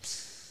 Yeah.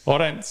 I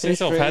don't.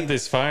 Since I've History, had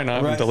this phone, I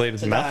haven't right deleted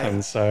today.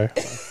 nothing. So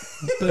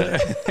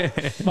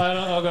Mate,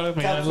 I got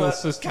my own little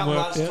system come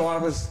worked out.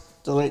 lunchtime is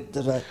delete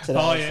today.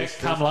 Oh yeah,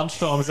 come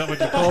lunchtime, is that what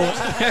you call it?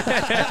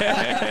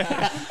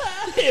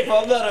 If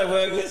I'm not at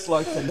work, it's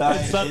like today.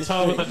 It's that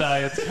time of the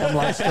day, it's come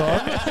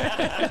lunchtime.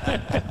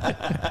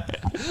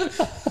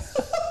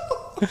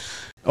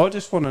 I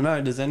just want to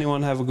know, does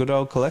anyone have a good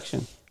old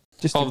collection?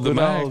 Just Of a the good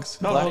mags?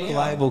 old black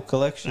label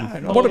collection.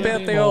 what yeah, about the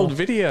anymore. old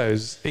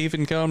videos?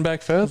 Even going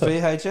back further.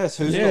 VHS,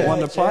 who's Yeah. got one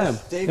to play them?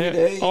 Yeah,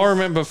 DVD. I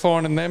remember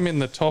finding them in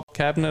the top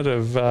cabinet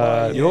of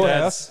Your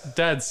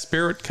Dad's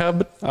spirit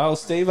cupboard. Oh,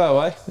 Steve-O,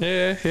 eh?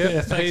 Yeah, Yeah,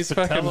 thanks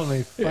for telling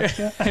me. Fuck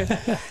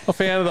yeah. I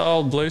found the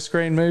old blue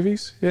screen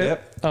movies. Yeah.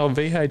 Yep. Oh,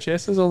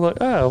 VHSs. I was like,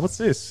 oh, what's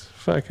this?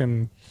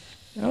 Fucking.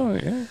 Oh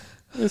yeah,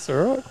 it's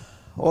all right.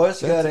 I used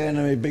to go down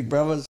to my big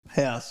brother's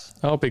house.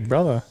 Oh, Big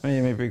Brother. Me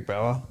and my big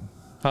brother.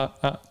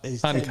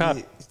 He's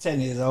Uncut. 10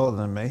 years older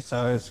than me, so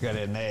I used to go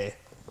down there.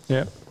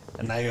 Yeah.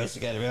 And they used to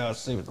go to me. I was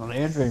sleeping on the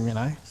end room, you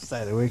know.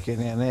 Stay the weekend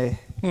down there.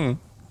 Hmm.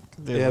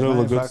 There Yeah, was all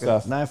the good fucking-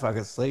 stuff. No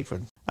fucking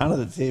sleeping. Under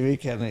the TV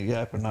cabinet, you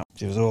open up.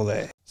 She was all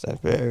there. So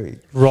very,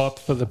 Ripe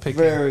for the picking.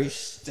 very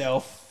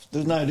stealth.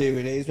 There's no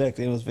DVDs back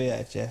then. It was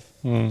VHF.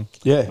 Hmm.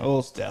 Yeah.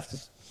 All stuff.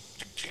 Just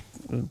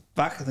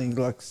bucket things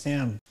like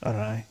sound. I don't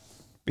know.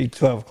 Be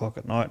 12 o'clock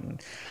at night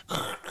and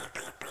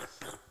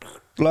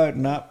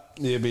loading up.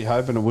 You'd be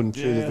hoping it wouldn't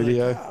shoot a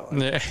video.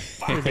 Yeah.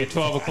 It'd be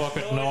 12 o'clock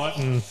at night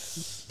and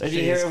Did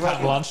you hear it's about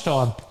come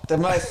lunchtime. the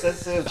most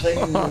sensitive thing?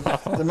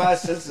 The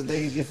most sensitive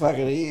thing is your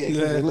fucking ear. 'cause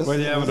Yeah, you listen when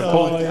you're to having it. a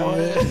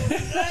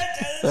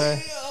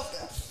point.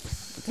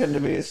 Pretend to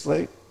be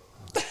asleep.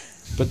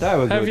 But they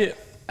were good.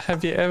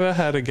 Have you ever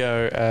had a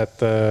go at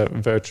the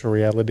virtual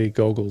reality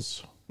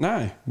goggles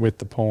No. with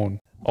the porn?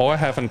 I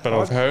haven't, but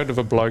I've heard of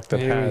a bloke that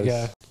Here we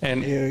has. go.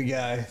 And Here we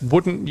go.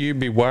 wouldn't you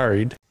be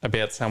worried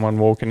about someone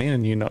walking in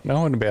and you not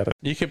knowing about it?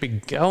 You could be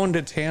going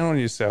to town on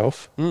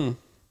yourself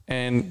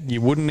and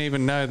you wouldn't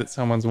even know that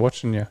someone's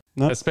watching you.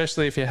 No.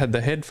 Especially if you had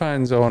the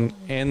headphones on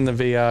and the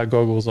VR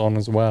goggles on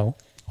as well.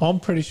 I'm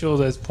pretty sure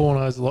there's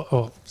pornos like...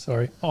 Oh,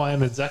 sorry. I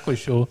am exactly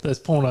sure there's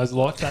pornos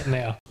like that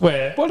now.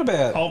 Where What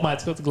about old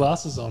mate's got the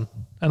glasses on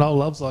and old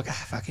love's like,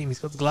 fuck him, he's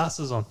got the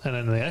glasses on.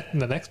 And then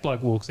the next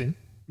bloke walks in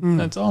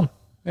and it's on.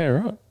 Yeah,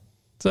 right.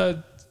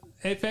 So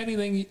if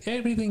anything,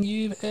 everything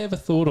you've ever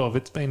thought of,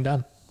 it's been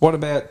done. what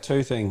about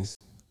two things?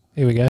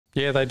 Here we go.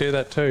 Yeah, they do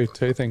that too.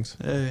 Two things.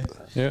 Yeah.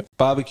 Yeah.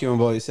 Barbecuing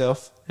by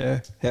yourself. Yeah.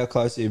 How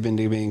close have you been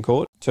to being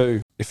caught?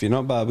 Two, if you're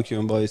not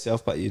barbecuing by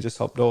yourself but you just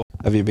hopped off,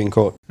 have you been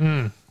caught?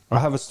 I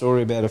have a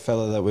story about a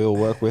fella that we all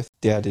work with.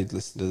 Dad did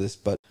listen to this,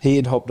 but he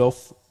had hopped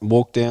off,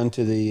 walked down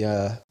to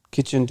the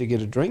kitchen to get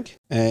a drink,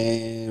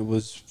 and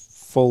was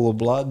full of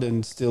blood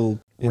and still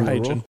in the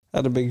Raging. room.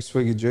 Had a big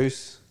swig of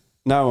juice.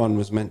 No one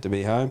was meant to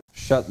be home.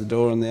 Shut the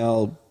door, and the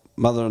old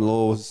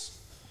mother-in-law was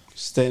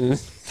standing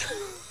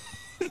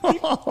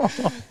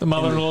The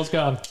mother-in-law's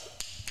gone.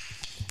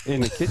 in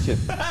the kitchen.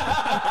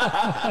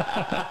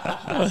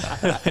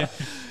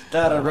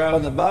 Started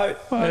rowing the boat.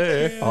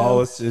 Yeah. I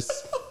was just,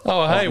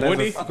 Oh, hey, never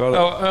Woody. forgot it.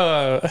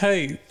 Oh,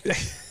 hey.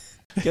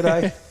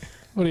 g'day.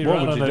 What are you What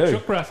running would on you a do?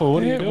 chook raffle?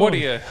 What are you doing? What are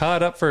you,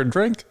 hard up for a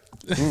drink?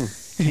 What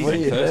do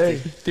you do?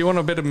 Do you want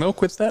a bit of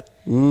milk with that?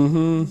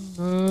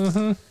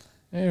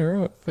 Yeah,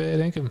 right. Fair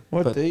dinkum.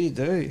 What do you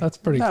do? That's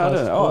pretty No, I close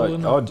don't to call, know.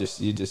 isn't it? I'd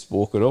just, you just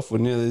walk it off,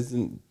 wouldn't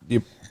you?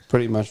 You're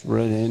pretty much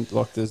red end.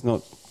 Like, there's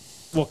not.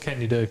 What can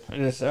you do?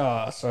 Just,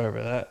 sorry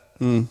about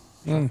that.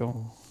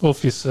 Cool.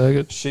 Off your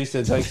circuit. She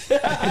said thanks.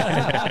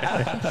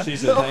 She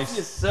said Off thanks.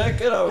 your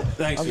circuit.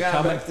 Thanks I'm for going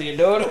coming. back to your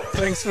daughter.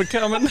 Thanks for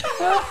coming.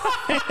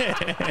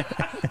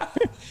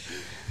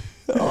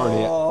 I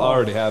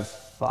already have.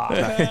 Fuck.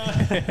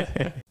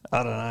 I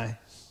don't know.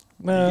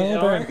 No, I I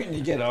don't. reckon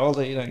you get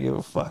older, you don't give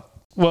a fuck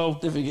Well,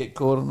 if you get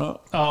caught or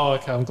not. oh,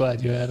 okay. I'm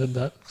glad you added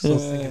that. 'Cause I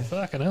was Yeah. thinking,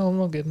 fucking hell, I'm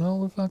not getting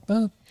older. Fuck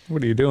that.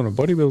 What are you doing? A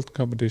bodybuilding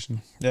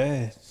competition?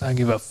 Yeah. Don't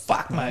give a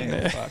fuck,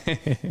 mate. Fuck.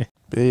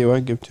 Yeah, you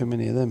won't give too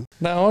many of them.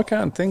 No, I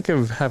can't think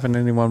of having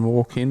anyone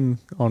walk in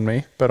on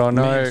me, but I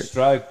know. Mid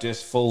stroke,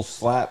 just full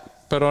slap.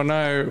 But I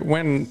know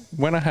when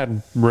I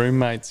had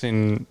roommates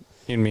in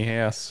my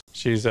house,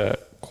 she's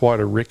quite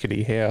a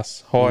rickety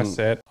house, high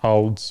set,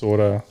 old sort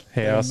of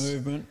house.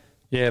 Movement.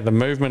 Yeah, the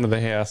movement of the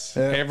house.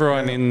 Yeah,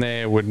 Everyone in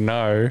there would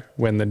know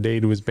when the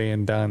deed was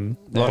being done.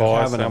 Like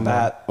by having someone. a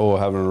bat or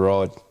having a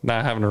ride.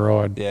 No, having a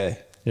ride. Yeah.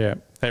 Yeah,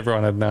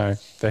 everyone would know.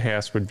 The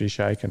house would be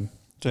shaking.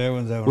 So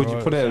everyone's having Would a you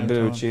ride put at out the a same bit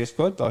of a time. cheer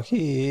squad? Like,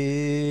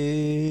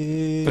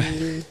 here.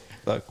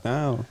 Like,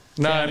 no.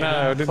 No, I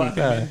didn't.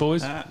 Clapping No. mid,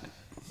 boys.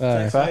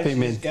 No, Clap him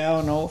Faces in.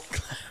 going off.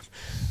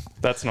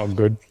 that's not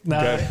good. No.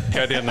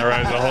 Go down the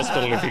road to the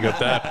hospital if you got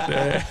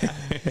that.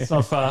 It's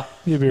not far.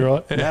 You'll be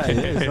right. No, yeah,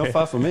 it's not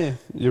far from here.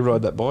 You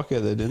rode that bike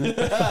out there, didn't you?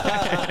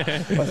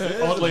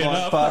 Oddly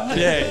enough.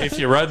 Yeah, if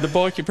you rode the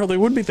bike, you probably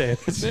would be there.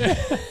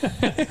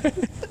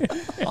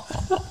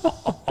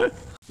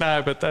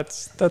 No, but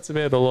that's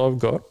about all I've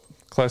got.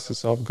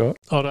 Closest I've got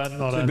I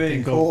don't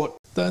Being think caught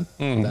don't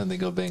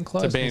think I've been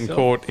close to being myself.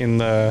 caught in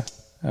the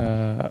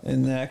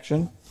in the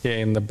action.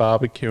 in the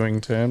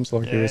barbecuing terms,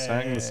 like you were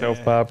saying, the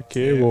self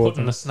barbecue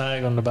Putting a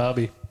snag on the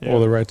Barbie. or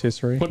the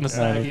rotisserie. Putting a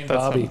snag in That's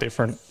Barbie. something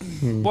different.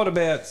 What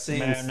about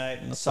seeing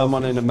Marinating the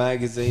someone in a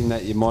magazine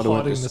that you might have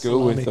went to Hiding the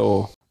school with, salami.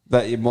 or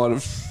that you might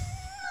have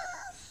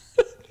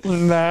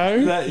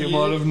No, that you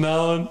might have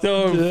known?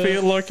 don't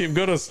feel like you've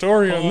got a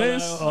story on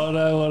this. I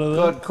know one of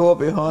them. Got caught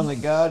behind the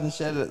garden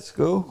shed at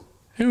school.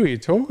 Who are you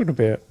talking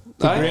about?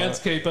 The Hey?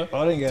 groundskeeper.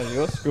 I didn't go to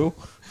your school.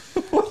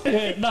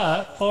 Yeah,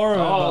 no, I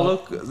remember. Oh,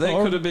 look,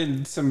 there could have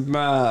been some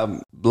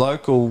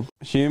local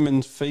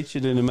humans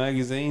featured in a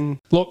magazine.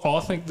 Look, I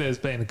think there's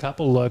been a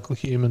couple of local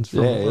humans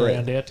from Yeah, yeah.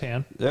 around our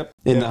town. Yep.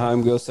 In the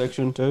homegirl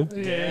section too.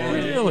 Yeah,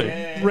 Really?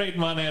 Yeah. Reading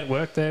one out at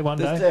work there one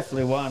There's day,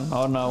 definitely one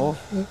I know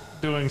of.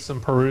 doing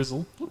some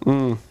perusal.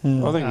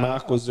 I think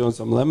Mark was doing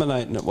some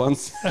lemonade at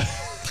once.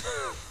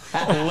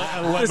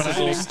 This is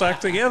all stuck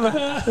together.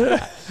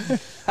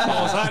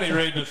 I was only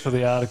reading it for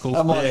the article.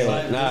 I might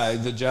say No,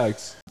 the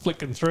jokes.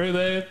 Flicking through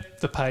there,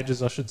 the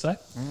pages, I should say.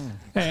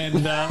 And,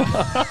 and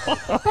I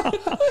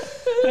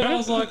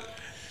was like,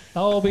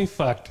 I'll be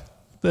fucked.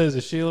 There's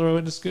a Sheila who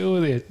went to school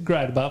with you.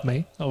 Grade above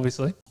me,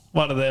 obviously.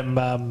 One of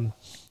them,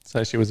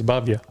 So she was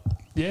above you.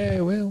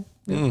 yeah, well,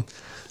 yeah.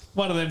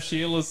 One of them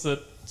Sheilas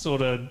that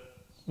sort of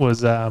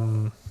was,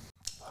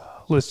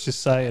 let's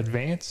just say,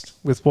 advanced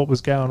with what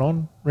was going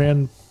on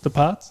around the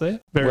parts there.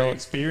 Very Well-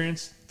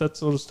 experienced, that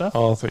sort of stuff.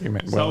 Oh, I thought you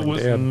meant so well it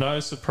was endowed. no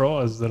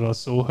surprise that I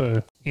saw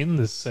her in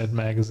this said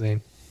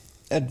magazine.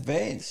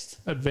 advanced.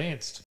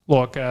 Advanced.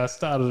 Like,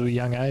 started at a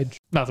young age.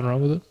 Nothing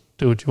wrong with it.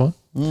 Do what you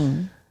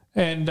want.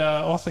 And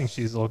I think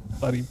she's like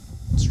bloody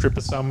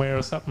stripper somewhere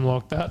or something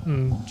like that,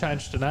 and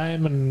changed her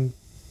name and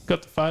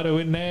got the photo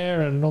in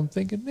there, and I'm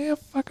thinking, how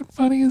fucking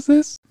funny is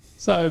this?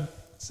 So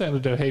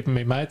sounded to a heap of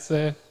me mates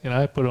there, you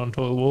know, put it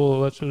onto the wall,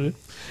 all that sort of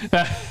shit.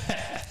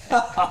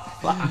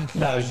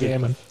 No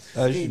gammon,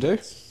 As you do.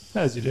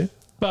 as you do.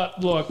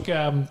 But like,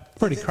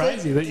 pretty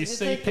crazy that you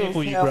see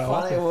people you grow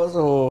up It with. was,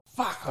 or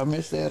fuck, I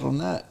missed out on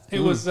that. It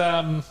was,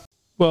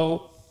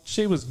 well,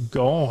 she was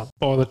gone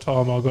by the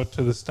time I got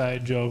to the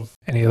stage of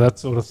any of that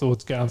sort of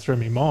thoughts going through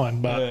my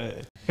mind.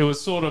 But it was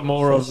sort of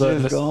more of she the.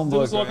 was gone it by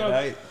was like grade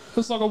 8. it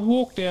was like a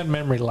walk down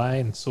memory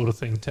lane sort of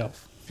thing,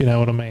 Telf. If you know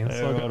what I mean. It's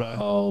Yeah, like, righto.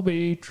 I'll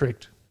be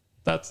tricked.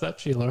 That's that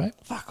Sheila, right?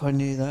 Fuck, I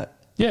knew that.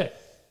 Yeah,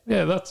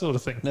 that sort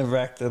of thing. Never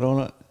acted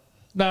on it.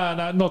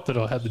 No, not that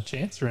I had the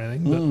chance or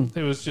anything, but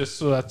it was just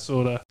that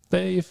sort of,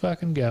 there you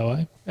fucking go,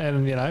 eh?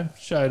 And, you know,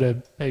 showed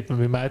a heap of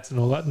my mates and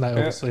all that, and they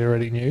obviously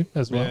already knew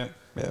as well.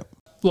 Yeah.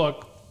 Like,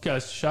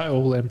 goes to show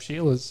all them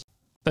Sheilas,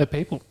 they're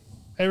people.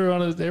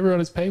 Everyone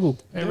is people.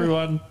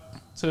 Everyone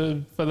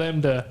for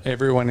them to,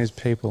 Everyone is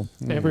people.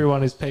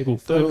 everyone is people.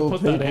 For them to all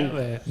put that people. out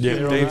there. Yeah,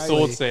 They're deep all-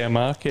 thoughts there,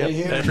 Mark. Yep. They're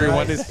human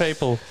Everyone race. is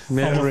people. I'm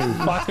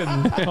Yeah.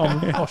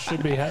 fucking, I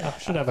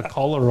should have a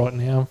collar right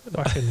now.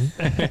 Fucking,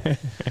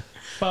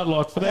 but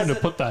like for them to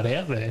put that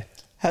out there,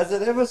 Has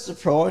it ever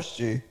surprised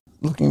you,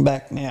 looking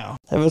back now,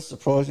 ever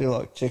surprised you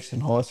like chicks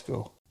in high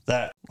school?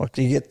 That, like,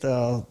 do you get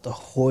the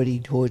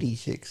hoity-toity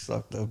chicks,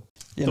 like the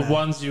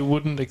ones you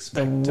wouldn't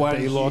expect to ones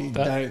be you like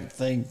that. don't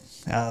think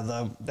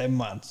are them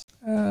ones?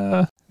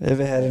 Uh,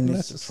 Ever had any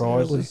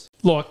necessarily. surprises?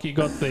 Like you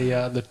got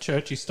the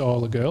churchy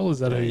style of girl. Is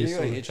that who You you're got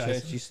sort your of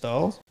chasing? churchy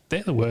styles.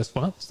 They're the worst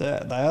ones. They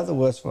are the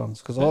worst ones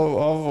because I've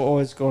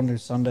always gone to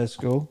Sunday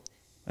school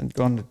and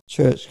gone to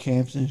church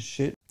camps and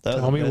shit. They were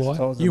Tell the me best why.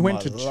 times of You went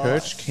my to life.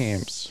 church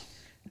camps.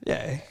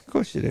 Yeah, of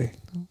course you do.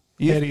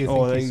 How do you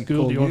think they he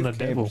schooled call you on youth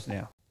the devil? camps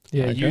now?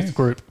 Yeah, Okay. youth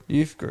group.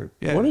 Youth group.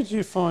 Yeah, What did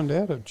you find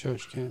out of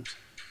church camps?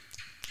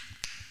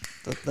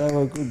 that they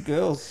were good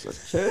girls at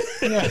church.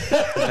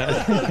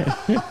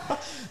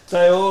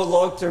 They all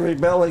like to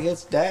rebel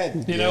against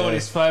dad. You know what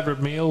his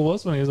favourite meal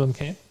was when he was on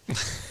camp?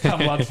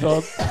 Come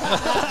lunchtime.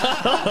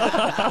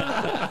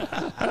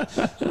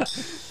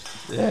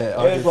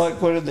 Yeah, It was like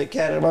putting the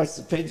cat amongst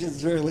the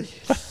pigeons, really.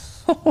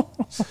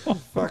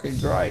 Fucking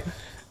great.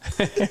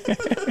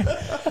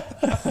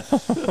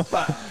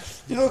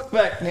 But you look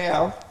back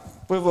now,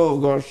 we've all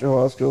gone through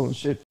high school and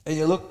shit, and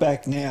you look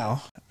back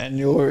now and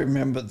you'll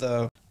remember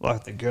the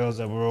girls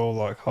that were all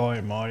like high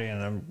and mighty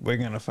and we're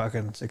going to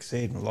fucking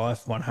succeed in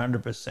life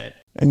 100%.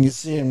 And you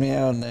see them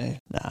now and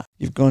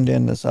you've gone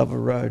down this other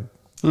road.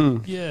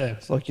 Yeah.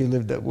 It's like you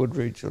lived at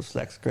Woodridge or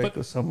Slacks Creek But-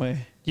 or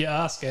somewhere. You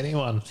ask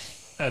anyone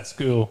at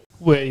school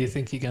where you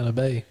think you're going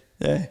to be.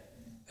 Yeah.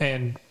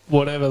 And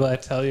whatever they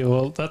tell you,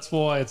 well, that's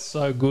why it's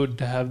so good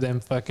to have them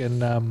fucking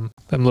them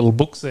little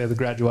books there, the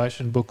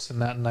graduation books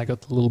and that, and they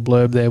got the little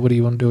blurb there. What do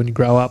you want to do when you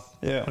grow up?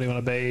 Yeah. What do you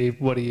want to be?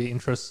 What are your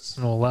interests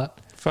and all that?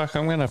 Fuck,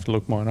 I'm going to have to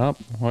look mine up.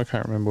 I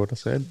can't remember what I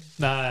said.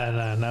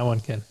 No one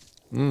can.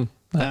 No,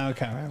 I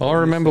can't remember. I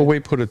remember we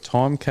put a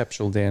time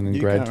capsule down in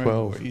You grade can't remember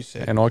 12. what you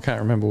said. And I can't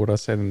remember what I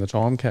said in the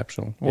time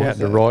capsule. We What had was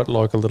to that? write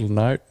like a little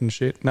note and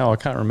shit. No, I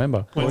can't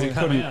remember. When's it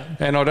come out?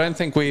 And I don't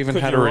think we even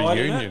Could had you a write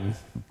in it? reunion.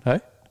 Hey?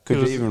 Could It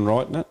you was- even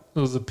write in it? It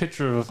was a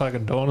picture of a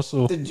fucking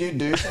dinosaur. Did you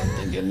do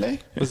something, didn't they?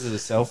 Was it a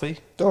selfie?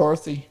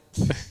 Dorothy.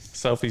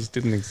 Selfies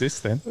didn't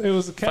exist then. It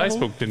was a camel.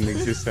 Facebook didn't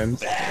exist then.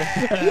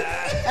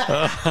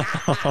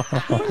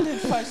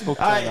 Facebook.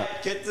 Hey,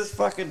 get this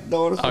fucking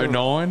dinosaur.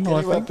 09, Get I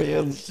him up think. here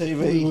on the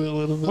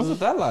TV. Was it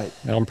that late?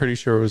 I'm pretty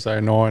sure it was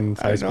 09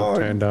 Facebook 09.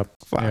 turned up.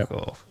 Fuck Yep.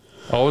 off.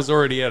 I was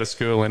already out of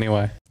school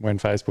anyway when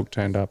Facebook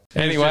turned up. He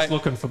was Anyway, just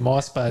looking for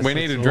MySpace. we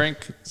need a that's all.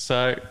 drink.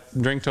 So,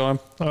 drink time.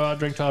 All right,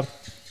 drink time.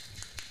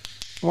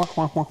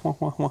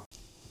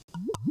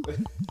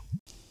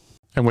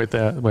 And with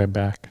that, we're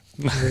back.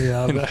 We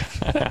are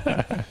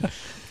back.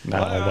 No,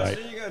 I wait.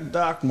 see you got a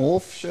dark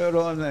morph shirt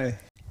on there.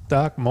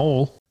 Dark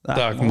Mall.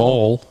 Dark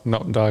Maul,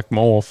 not Dark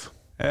Morph.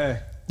 Yeah.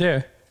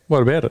 Yeah.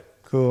 What about it?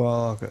 Cool,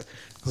 I like it.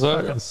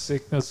 Fucking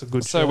sick. That's a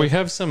good So show. we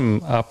have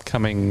some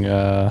upcoming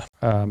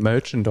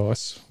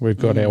merchandise. We've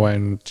got our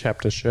own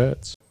chapter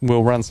shirts.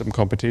 We'll run some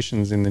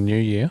competitions in the new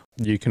year.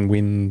 You can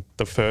win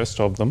the first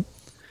of them.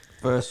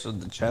 First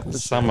of the chapter.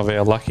 Some of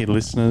our lucky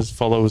listeners,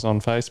 followers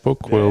on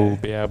Facebook, will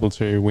be able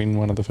to win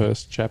one of the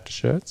first chapter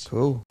shirts.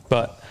 Cool.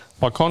 But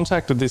I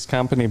contacted this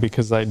company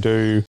because they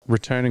do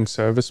returning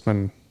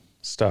servicemen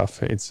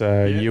stuff. It's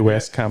a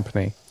US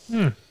company.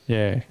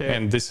 Yeah.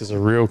 And this is a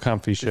real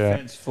comfy shirt.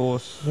 Defense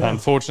Force.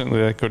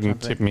 Unfortunately, they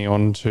couldn't tip me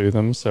on to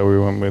them, so we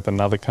went with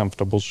another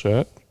comfortable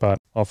shirt. But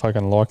I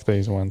fucking like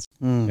these ones.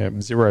 Yeah,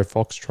 Zero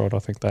Foxtrot, I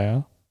think they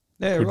are.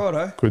 Yeah, Good.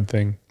 righto. Good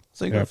thing. I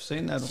think Yeah. I've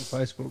seen that on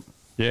Facebook.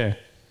 Yeah.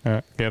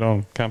 Get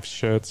on. Comfy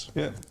shirts.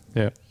 Yeah.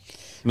 Yeah.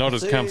 Not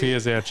as See- comfy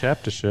as our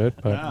chapter shirt,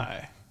 but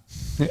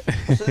No.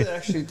 So they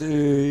actually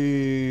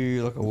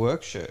do like a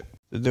work shirt.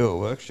 They do a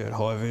work shirt,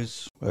 high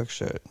vis work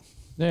shirt.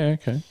 yeah,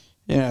 okay.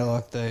 You know,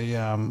 like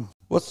the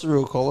what's the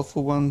real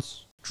colourful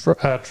ones?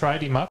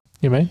 trade him up,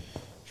 you mean?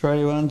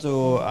 Tradie ones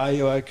or Are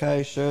You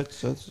OK shirts?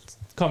 So it's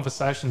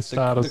Conversation the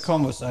starters.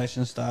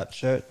 conversation start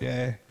shirt,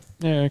 yeah.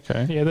 Yeah,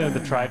 okay. Yeah, they're the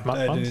trademark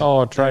They ones. do.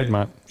 Oh,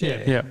 trademark.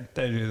 Yeah. Yeah.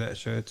 They do that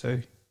shirt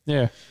too.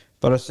 Yeah.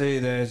 But I see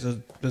there's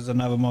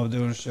another mob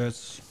doing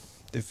shirts,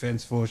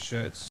 Defense Force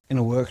shirts, in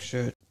a work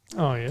shirt.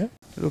 Oh, yeah.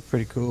 They look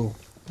pretty cool.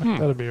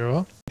 That'd be all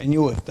right. And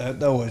you would,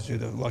 they always do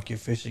like your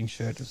fishing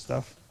shirt and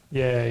stuff.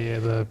 Yeah,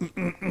 the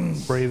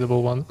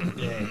breathable one.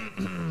 Yeah.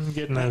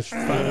 Getting those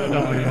photo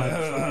done,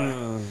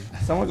 mate.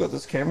 Someone got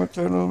this camera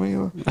turned on me?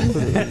 Or?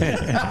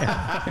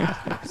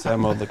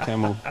 Samuel the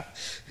camel.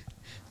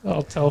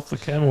 I'll tell off the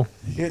camel.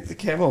 Get the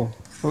camel.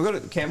 We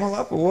got the camel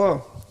up or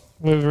what?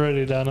 We've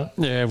already done it.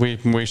 Yeah,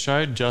 we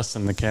showed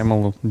Justin the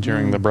camel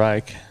during the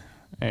break,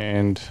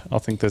 and I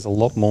think there's a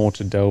lot more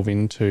to delve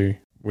into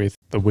with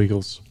the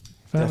Wiggles.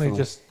 If only Definitely.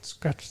 just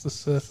scratch the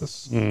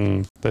surface.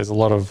 There's a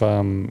lot of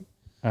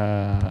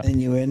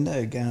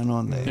Innuendo going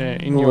on there. yeah,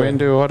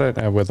 innuendo. I don't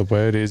know where the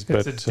word is, It's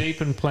but a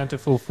deep and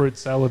plentiful fruit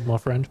salad, my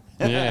friend.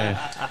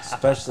 yeah,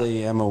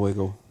 Especially Emma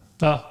Wiggle.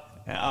 Oh,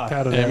 Ah,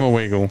 cut it Emma out.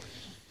 Wiggle.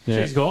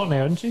 Yeah, She's gone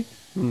now, isn't she?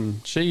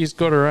 she's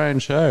got her own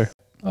show.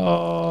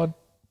 Oh,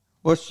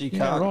 what's she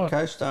Yeah, right.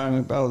 co-starring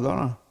with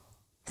Belladonna?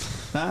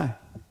 No.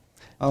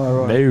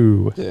 Oh, right.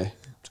 No, Yeah.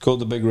 It's called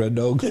the Big Red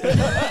Dog.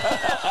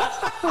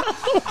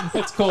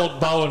 it's called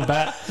Bow and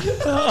Bat.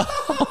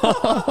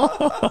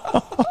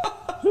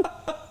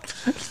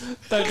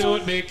 They do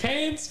it near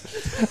Cairns.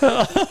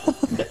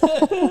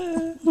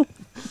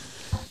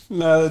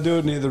 No, they do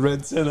it near the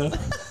Red Centre.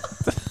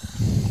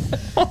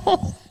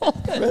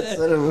 That's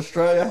out of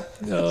Australia.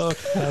 Oh,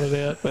 cut it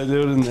out. They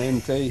do it in the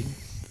NT.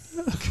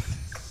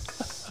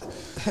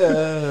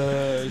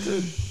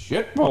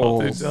 Shit I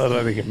balls.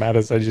 don't think it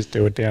matters. They just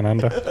do it down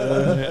under.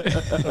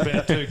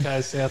 About 2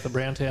 k's south of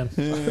Browntown.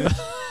 Near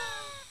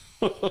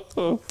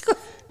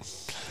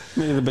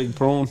the big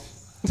prawn.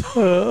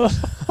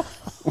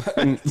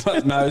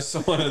 But no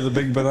sign of the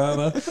big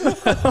banana.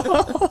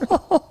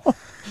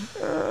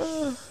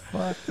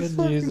 Fucking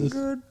Jesus.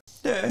 Good.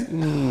 Yeah.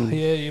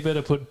 Yeah, you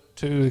better put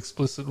 2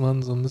 explicit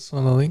ones on this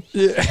one, I think.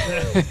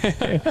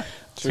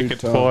 Ticket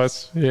times.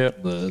 twice.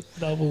 Yep. The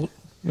double.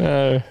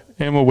 No,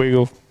 Emma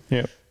Wiggle.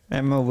 Yep.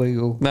 Emma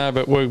Wiggle. No,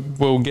 but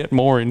we'll get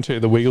more into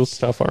the Wiggle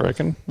stuff, I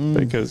reckon,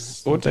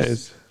 because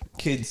there's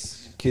Kids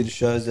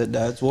shows that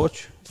dads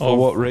watch. For Oh.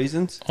 what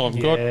reasons? I've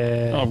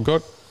Yeah.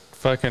 got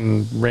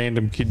fucking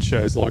random kid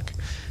shows like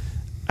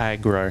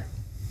Aggro.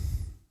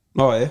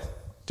 Oh, yeah.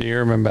 Do you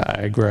remember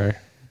Aggro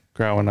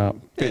growing up?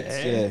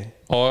 Bits, yeah.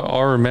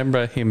 I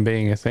remember him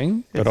being a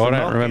thing, but It's I a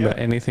don't remember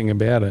knockout. anything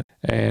about it.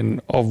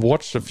 And I've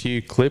watched a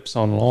few clips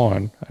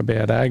online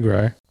about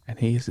Aggro, and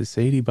he is a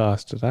seedy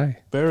bastard, eh?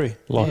 Very.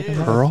 Like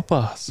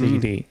proper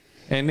seedy.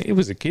 And it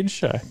was a kid's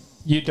show.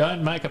 You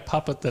don't make a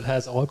puppet that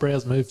has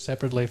eyebrows moved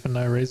separately for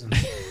no reason.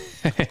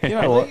 You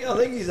know what? I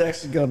think he's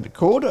actually gone to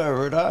court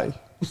over it, eh?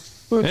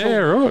 We were Yeah,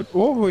 right.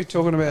 What were we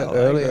talking about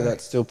earlier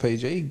that's still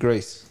PG?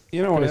 Grease.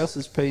 You know what else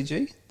is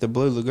PG? The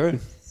Blue Lagoon.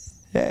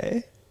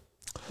 Yeah.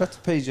 That's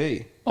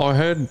PG. I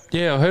heard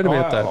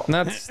about Oh. that.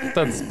 And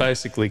that's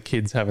basically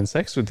kids having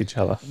sex with each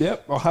other.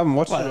 Yep, I haven't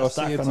watched Well, it. I it's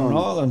see stuck it's on an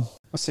on. island.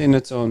 I seen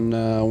it's on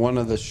one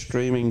of the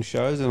streaming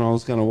shows, and I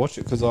was going to watch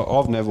it because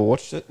I've never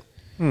watched it.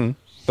 But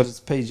it's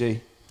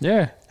PG.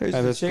 Yeah. Who's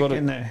And the it's chick got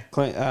in it there?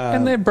 clean.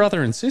 And they're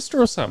brother and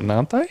sister or something,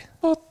 aren't they?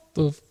 What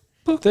the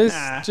fuck? There's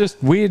Nah.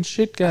 just weird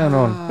shit going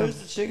on.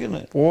 Who's the chick in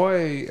it? Why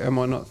am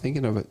I not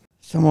thinking of it?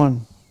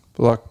 Someone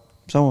Like,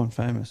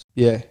 famous.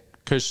 yeah,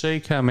 Because she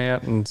come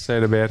out and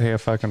said about how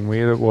fucking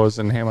weird it was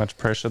and how much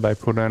pressure they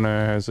put on her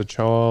as a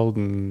child.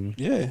 And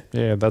yeah.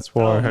 yeah, that's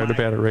why Oh, I heard mate.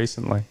 about it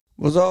recently.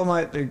 Was old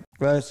mate the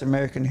greatest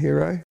American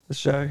hero? The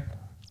show?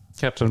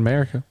 Captain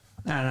America.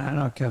 No,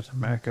 not Captain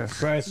America.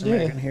 Greatest Yeah.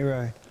 American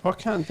hero. I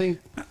can't think.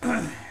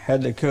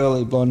 Had the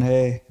curly blonde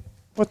hair.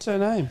 What's her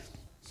name?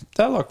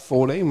 They're like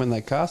 14 when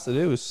they cast it.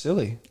 It was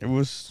silly. It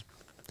was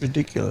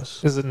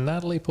ridiculous. Is it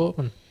Natalie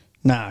Portman?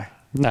 No.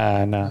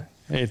 Nah.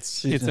 It's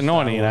She's a in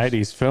Star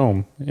 1980s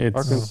film. I can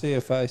It's see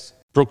her face.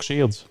 Brooke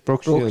Shields.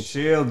 Brooke Brooke Shields,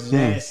 Shields,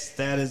 yes,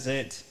 that is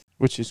it.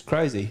 which is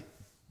crazy.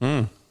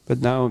 Mm. But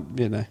no,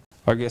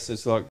 I guess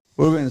it's like,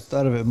 Would have been the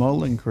start of her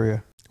modelling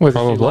career. Whether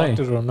Probably. she liked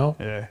it or not.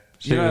 Yeah.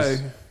 She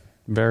was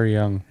very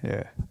young.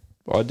 Yeah.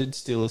 I did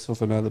steal this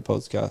off another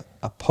podcast,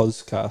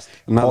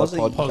 another Posse?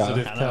 podcast.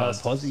 Positive I know,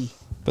 cast. posse.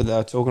 But they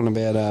were talking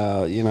about,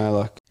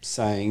 like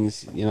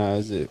sayings,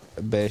 is it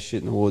a bear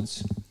shit in the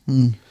woods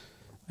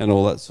and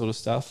all that sort of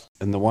stuff.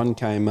 And the one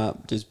came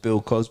up, does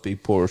Bill Cosby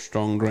pour a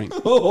strong drink?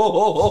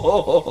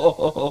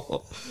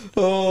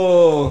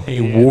 Oh, He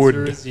The would.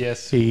 answer is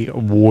yes. He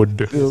would.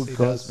 Bill He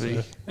does,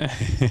 Cosby.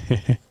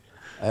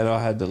 And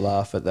I had to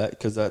laugh at that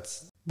because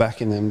that's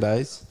back in them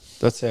days.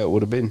 That's how it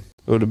would have been.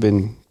 It would have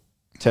been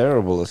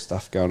terrible, the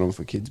stuff going on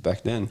for kids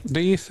back then.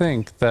 Do you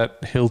think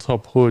that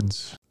Hilltop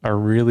Hoods are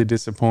really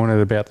disappointed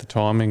about the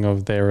timing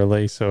of their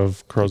release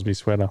of Crosby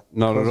Sweater?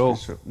 Not at all.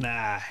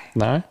 Nah.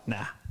 No?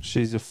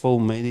 She's a full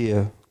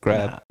media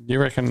grab. Nah. You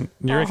reckon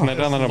they done that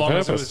As on long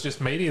as it was purpose?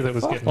 just media that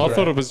was getting I thought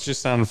grabbed. it was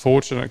just an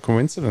unfortunate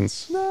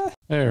coincidence. Nah.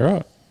 Yeah,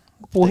 right.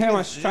 Well, Think how it-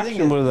 much you think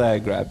traction it- would they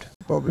have grabbed?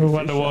 Bobby We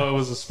wonder Fischer. why it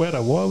was a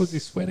sweater. Why was he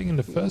sweating in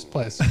the first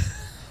place?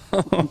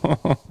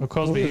 Well,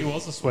 Cosby, he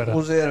was a sweater.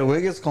 Was he at a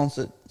Wiggers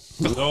concert?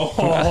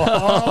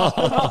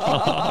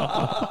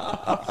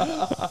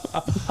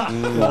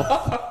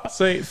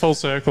 See, full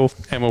circle.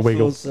 Emma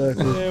Wiggle. Full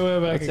circle. Yeah,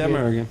 we're back That's again.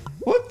 American.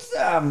 What's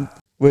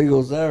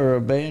Wiggles? They were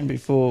a band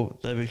before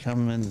they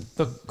become in.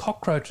 The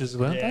cockroaches,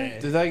 weren't Yeah.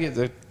 Did they get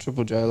the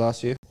Triple J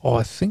last year? they? Oh,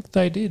 I think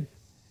they did.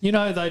 You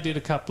know, they did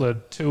a couple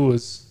of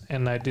tours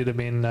and they did them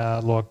in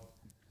like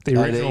the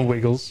original 18.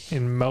 Wiggles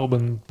in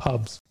Melbourne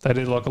pubs. They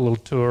did like a little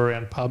tour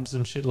around pubs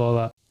and shit like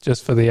that,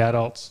 just for the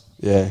adults.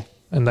 Yeah.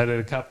 And they did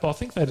a couple. I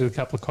think they did a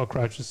couple of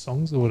cockroaches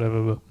songs or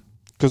whatever. But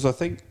Because I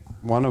think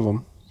one of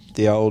them,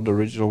 the old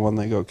original one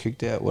they got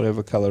kicked out,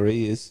 whatever colour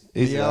he is,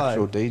 he's the Yellow.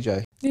 actual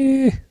DJ.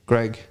 yeah,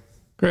 Greg.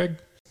 Greg.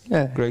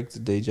 Yeah. Greg's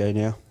the DJ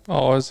now.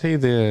 Oh, is he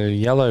the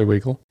yellow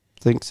Wiggle?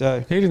 Think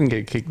so. He didn't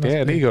get kicked Must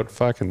out. be. He got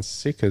fucking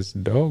sick as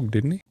dog,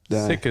 didn't he?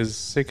 No. Sick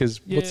as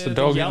Yeah, what's the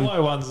dog? The in?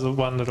 yellow one's the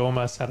one that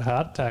almost had a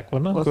heart attack,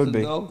 wasn't it? What's Could the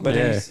be. dog? But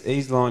Yeah.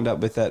 he's lined up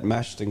with that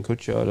Mashed and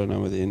Kutcher. I don't know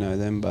whether you know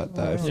them, but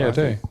they Yeah, I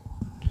do.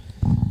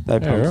 they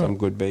pump right. some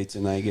good beats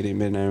and they get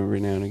him in every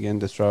now and again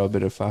to throw a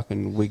bit of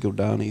fucking wiggle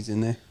darnies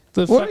in there.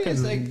 The What do you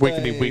fucking think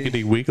Wiggity they-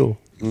 wiggity wiggle.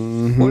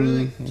 What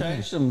do they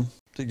change them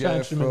to go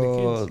Change them into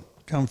for? kids.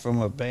 Come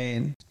from a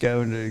band,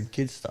 go into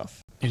kid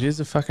stuff. It is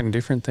a fucking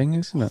different thing,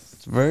 isn't it?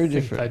 It's very I think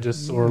different. they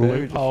just saw a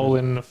Very loophole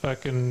in the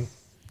fucking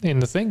in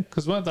the thing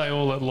because weren't they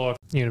all at like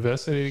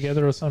university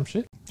together or some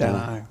shit? Don't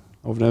know.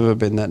 I've never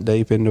been that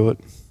deep into it.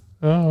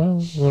 Oh,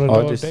 well, you want to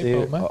I dive just deep, see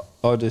old mate?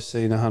 I just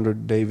seen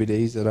 100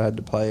 DVDs that I had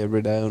to play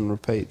every day on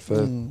repeat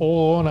for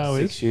All I know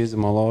 6 is years of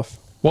my life.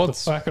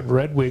 What's the fucking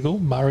Red Wiggle,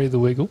 Murray the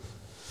Wiggle.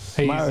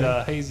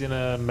 Murray. He's in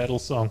a metal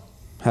song.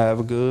 Have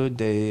a good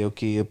day,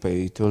 okay,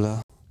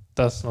 Petula.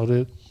 That's not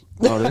it.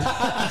 Not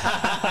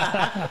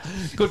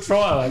it. Good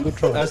try, though. Good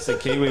try. That's the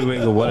Kiwi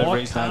Wiggle, whatever I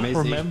his name can't is.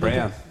 He's remember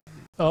brown.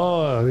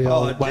 Oh, the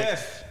Oh, old wake.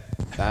 Jeff.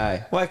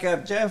 Hey, Wake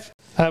up, Jeff.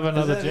 Have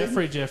another that him?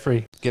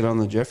 Jeffrey. get on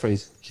the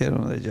Jeffreys. Get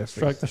on there, Jeffrey.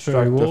 Strike the Strike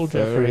fairy the wall,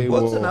 fairy Jeffrey.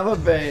 wall. What's another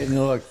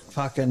band? Like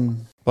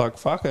fucking. Like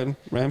fucking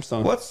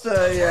Ramstein. What's the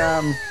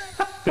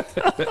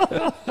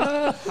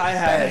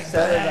Hey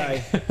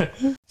Saturday.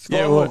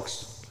 Yeah, what?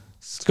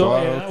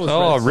 Scott, yeah, that was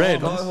Oh,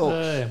 Red. Red.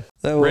 Skyhawks. Yeah.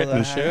 They were Red the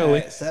and Hey Shirley.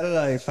 Hey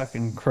Saturday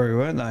fucking crew,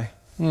 weren't they?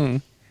 Hmm.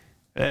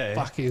 Yeah.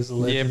 Fuck, he was a Yeah,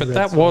 legend. but Red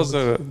that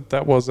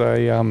was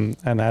Swans.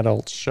 an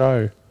adult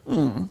show.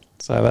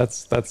 So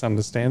that's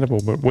understandable.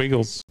 But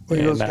Wiggles, We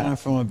yeah, was nah, going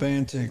from a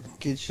band to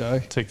kids show.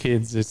 to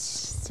kids,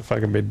 it's a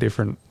fucking bit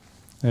different.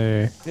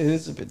 Yeah. It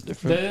is a bit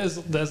different.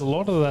 There's a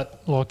lot of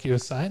that, like you were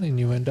saying,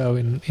 innuendo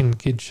in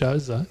kids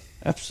shows though.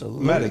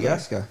 Absolutely.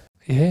 Madagascar.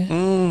 Yeah.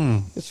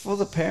 Mm. It's for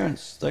the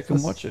parents. They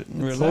can watch it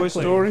and relax. Toy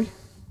Story.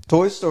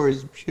 Toy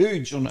Story's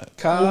huge on it.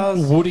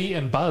 Cars. Woody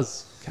and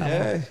Buzz. Come on.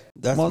 Yeah.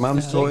 That's Monster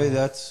mum's Inc. toy.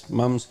 That's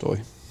mum's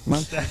toy.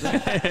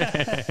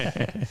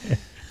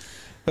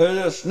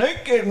 There's a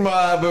snake in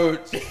my boot.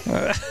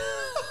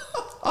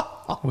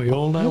 We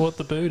all know what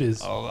the boot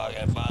is. Oh, I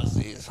got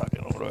Marcy is fucking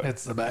all right.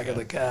 It's the back of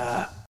the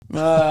car.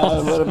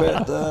 What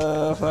about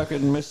the fucking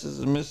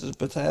Mrs. and Mrs.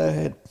 Potato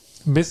Head?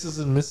 Mrs.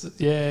 and Mrs.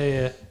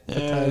 Yeah.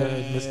 Potato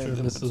Head, Mr. and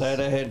the Mrs.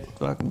 Potato Head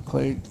fucking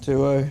clean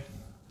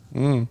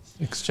 2-0.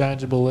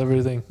 Exchangeable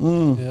everything.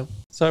 Yep.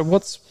 So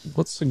what's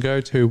the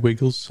go-to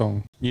Wiggles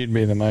song? You'd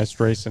be the most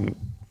recent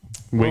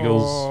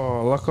Wiggles.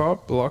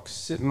 Oh, like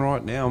sitting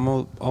right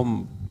now,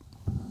 I'm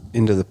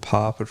into the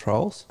Paw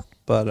Patrols,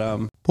 but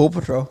Paw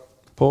Patrol.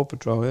 Paw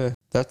Patrol, yeah,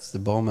 that's the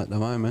bomb at the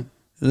moment.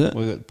 Is it?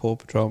 We got the Paw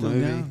Patrol Still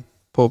movie, going.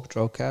 Paw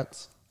Patrol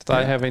cats. Do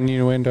they have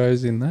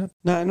innuendos in that?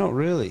 No, not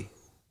really.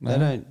 No?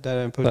 They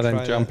don't put. They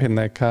don't jump in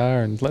their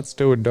car and let's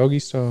do a doggy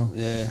style.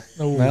 Yeah,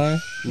 Oh, No?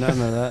 none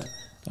of that.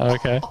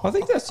 Okay. I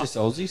think that's just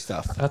Aussie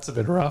stuff. That's a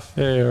bit rough.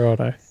 Yeah,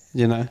 righto.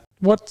 You know,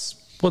 What's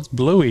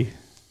Bluey?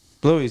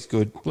 Bluey's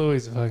good.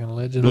 Bluey's a fucking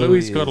legend. Blue-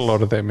 Bluey's got a is.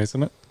 lot of them,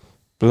 isn't it?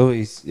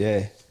 Bluey's,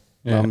 yeah.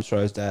 Yeah. Mum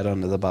throws dad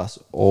under the bus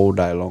all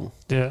day long.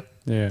 Yeah.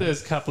 Yeah.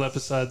 There's a couple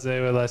episodes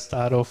there where they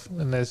start off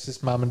and there's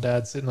just mum and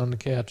dad sitting on the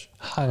couch,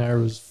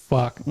 hungover as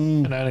fuck.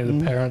 And only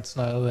the parents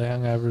know they're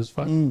hungover as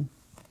fuck. And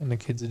the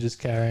kids are just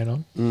carrying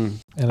on. And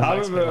it I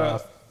makes me remember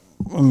laugh.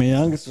 when my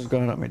youngest was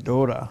growing up, my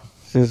daughter,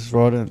 she was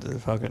right into the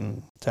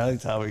fucking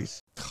Teletubbies.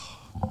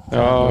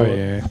 Oh,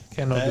 yeah.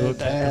 Cannot do They, it.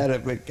 they had a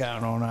bit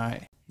going on, eh?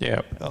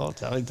 Yeah. Oh,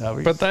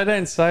 Teletubbies. But they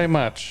don't say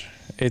much.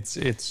 It's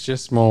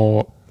just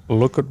more,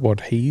 look at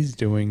what he's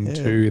doing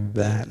to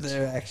that.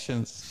 Their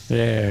actions.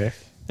 Yeah.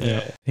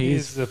 Yeah.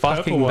 He's He's the purple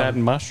fucking that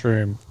one.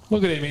 mushroom.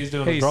 Look at him, he's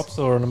doing a He's- drop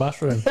saw on a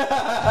mushroom.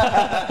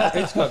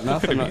 It's got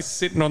nothing. He's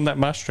sitting on that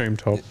mushroom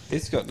top.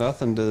 It's got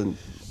nothing to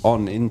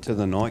on into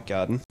the night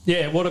garden.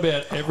 Yeah, what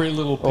about every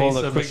little All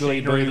piece the of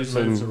quiggly machinery that boos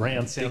moves and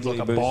around sounds like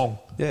a diggly boos. bong.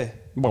 Yeah.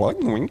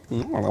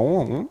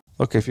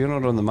 Look, if you're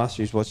not on the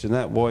mushrooms watching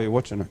that, why are you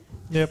watching it?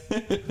 Yep,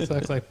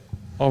 exactly.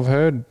 I've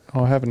heard.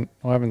 I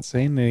haven't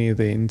seen any of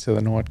the Into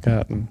the Night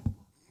Garden.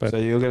 But So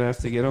you're going to have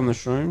to get on the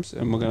shrooms,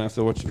 and we're going to have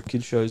to watch the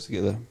kid shows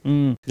together.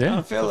 yeah,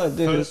 I feel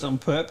they do this on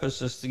purpose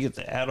just to get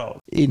the adult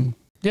in.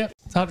 Yep,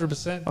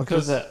 100%.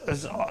 Because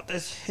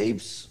there's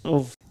heaps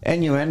of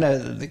innuendo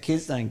that the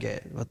kids don't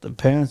get, but the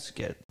parents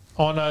get.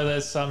 I know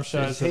there's some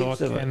shows There's that I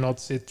heaps of it. cannot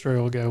sit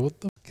through or go, what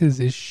the fuck is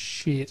this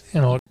shit?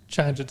 And I'll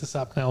change it to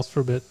something else for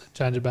a bit,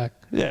 change it back.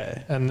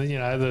 Yeah. And, you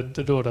know, the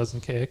daughter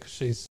doesn't care because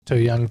she's too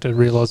young to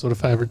realise what her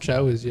favourite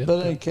show is yet. They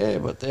don't care,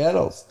 but the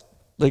adults,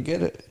 they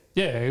get it.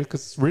 Yeah,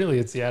 because really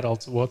it's the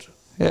adults that watch it.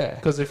 Yeah.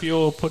 Because if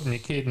you're putting your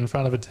kid in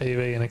front of a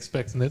TV and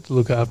expecting it to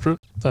look after it,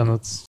 then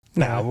it's...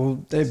 No,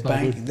 well, they're It's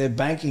not they're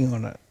banking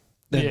on it.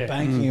 They're Yeah.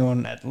 banking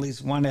on at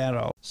least one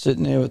adult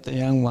sitting there with the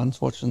young ones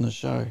watching the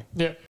show.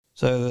 Yeah.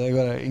 So they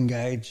got to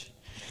engage.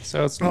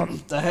 so it's not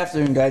They have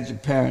to engage the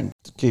parent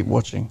to keep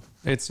watching.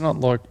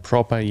 like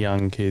proper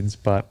young kids,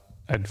 but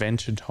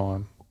Adventure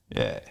Time.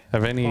 Yeah.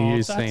 Have any Oh, of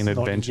you that's seen not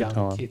Adventure young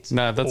Time? kids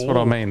No, at that's what I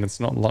all. mean. It's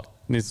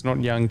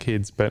not young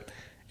kids, but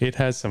it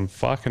has some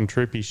fucking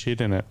trippy shit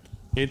in it.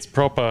 It's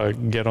proper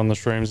get on the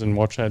shrooms and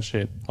watch that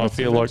shit. I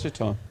feel like Adventure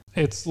Time.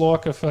 It's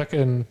like a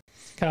fucking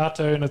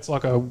cartoon. It's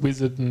like a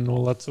wizard and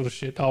all that sort of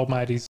shit. Old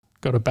mate, he's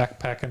got a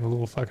backpack and a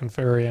little fucking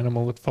furry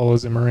animal that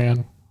follows him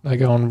around. They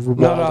go on wild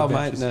No,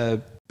 mate, adventures. in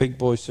a big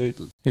boy suit.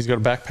 he's got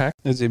a backpack.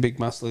 Is he a big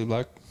muscly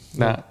bloke?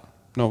 Nah.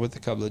 Not with a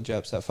couple of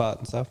Japs that fart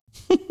and stuff.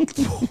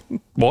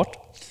 What?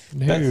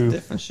 That's a No.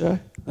 different show.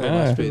 That Yeah.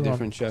 must be a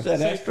different show. Is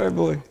that Astro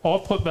Boy? I'll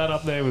put that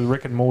up there with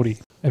Rick and Morty.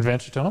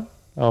 Adventure Time.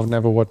 I've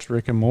never watched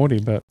Rick and Morty,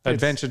 but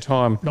Adventure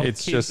Time, Not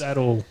it's kids just at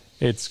all.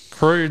 it's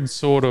crude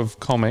sort of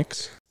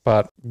comics,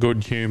 but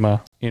good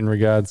humor in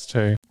regards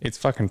to it's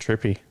fucking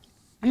trippy.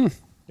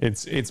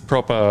 It's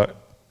proper.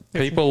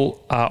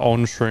 People are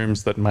on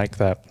shrooms that make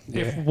that.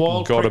 If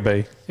wild Gotta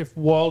prick- be. If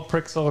wild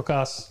pricks like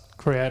us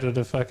created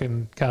a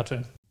fucking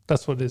cartoon,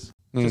 that's what it is.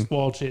 Just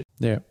wild shit.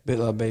 Yeah. Bit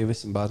like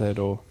Beavis and Butthead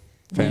or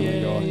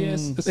Family Guy.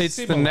 Yes, It's the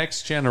similar.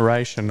 next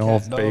generation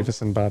of dog.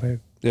 Beavis and Butthead.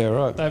 Yeah,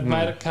 right. They've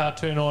made it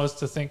cartoonised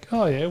to think,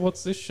 oh yeah,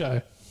 what's this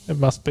show? It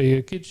must be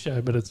a kid's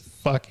show, but it's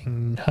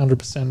fucking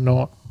 100%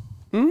 not.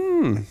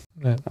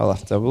 Yeah. I'll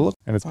have to have a look.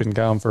 And it's been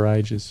going for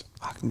ages.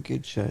 Fucking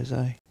kid shows,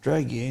 eh?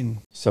 Drag you in.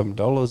 Some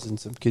dollars and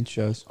some kid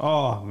shows.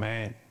 Oh,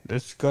 man.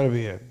 There's got to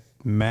be a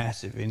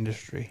massive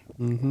industry.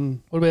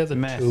 What about the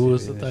Massive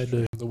tours that they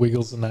do? The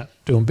Wiggles and that,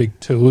 doing big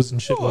tours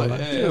and shit Oh, like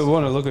that. yeah. Yeah,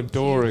 want to look at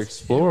Dora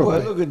Explorer. Well,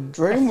 mate. look at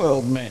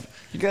Dreamworld, man.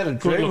 You go to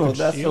Good looking Dreamworld,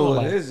 that's Sheila, all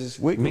it mate. is. It's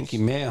Wiggles. Mickey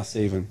Mouse,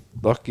 even.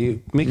 Like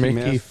you. Mickey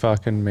Mickey Mouse.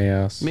 fucking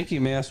Mouse. Mickey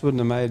Mouse wouldn't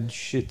have made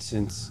shit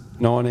since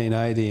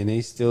 1980, and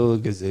he's still a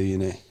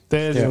gazillionaire.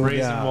 There's a Yeah. reason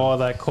Yeah. why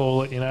they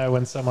call it, you know,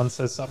 when someone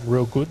says something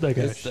real good, they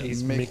go, It's the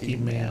she's Mickey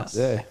Mickey Mouse.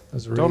 Yeah.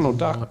 There's a Donald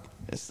reason Duck.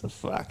 It's the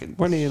fucking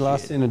When are you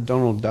last seen a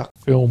Donald Duck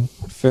why. Film.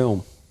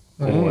 film?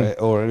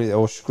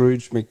 Or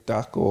Scrooge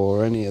McDuck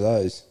or any of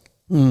those?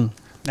 Nah,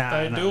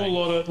 They do a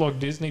lot of, like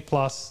Disney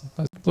Plus,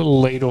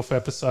 little lead-off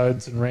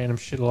episodes and random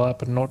shit like that,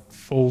 but not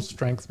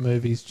full-strength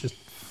movies, just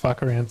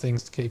fuck around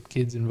things to keep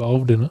kids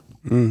involved in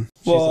it.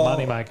 She's Well- a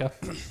money maker.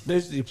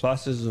 Disney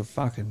Plus is a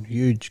fucking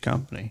huge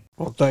company.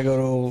 Well, they got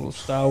all the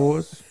Star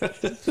Wars.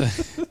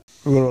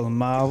 We got all the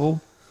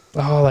Marvel.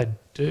 Oh, they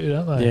do,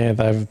 don't they? Yeah,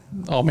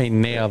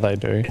 now they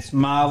do. It's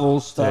Marvel,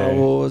 Star Yeah.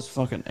 Wars,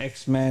 fucking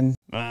X-Men,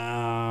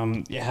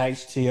 your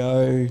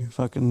HTO,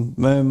 fucking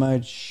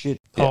mermaid shit,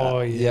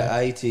 Oh,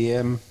 yeah. Yeah,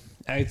 ATM.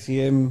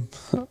 ATM,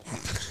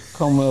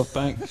 Commonwealth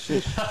Bank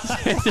shit. No,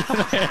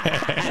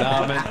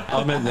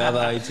 I meant the other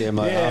ATM.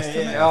 I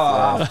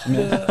asked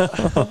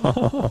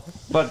him.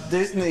 But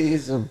Disney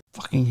is a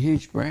fucking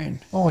huge brand.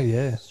 Oh,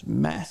 yeah. It's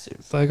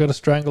massive. They got a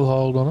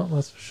stranglehold on it,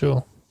 that's for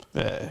sure.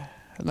 Yeah.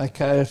 And they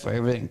cater for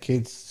everything,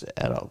 kids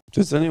to adult.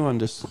 Does anyone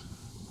just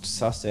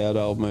suss out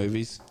old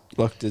movies?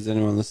 Like, does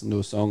anyone listen to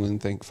a song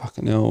and think,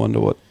 fucking hell, I wonder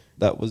what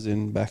that was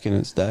in back in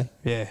its day?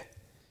 Yeah.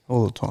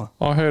 All the time.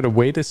 I heard a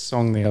Wheatus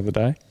song the other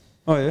day.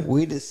 Oh, yeah.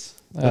 Weirdest.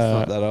 That's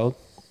not that old.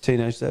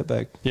 Teenage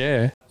Dirtbag.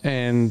 Yeah,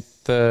 and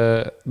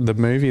the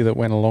movie that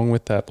went along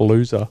with that,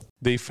 Loser,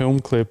 the film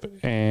clip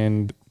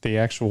and the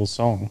actual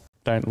song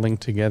don't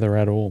link together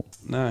at all.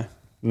 No.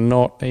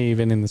 Not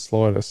even in the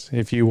slightest.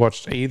 If you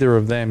watched either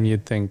of them,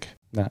 you'd think,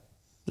 nah,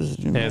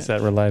 how's that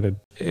related?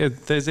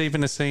 There's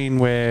even a scene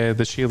where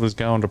the Sheila's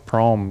going to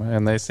prom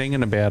and they're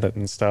singing about it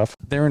and stuff.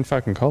 They're in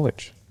fucking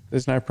college.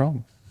 There's no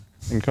prom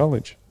in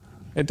college.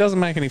 It doesn't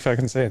make any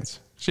fucking sense.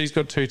 She's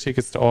got 2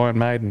 tickets to Iron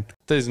Maiden.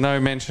 There's no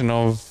mention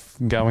of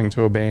going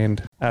to a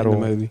band at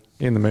all.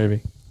 In the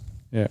movie.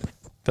 Yeah.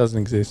 Doesn't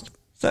exist.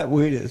 Is that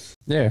weirdest?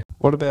 Yeah.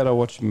 What about I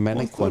watched I thought it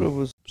Mannequin?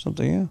 was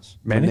something else.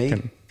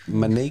 Mannequin.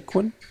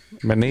 Mannequin?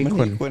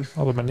 Mannequin.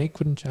 Oh, the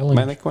Maniquin challenge.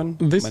 Mannequin?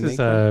 This is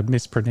Mannequin? a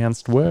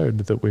mispronounced word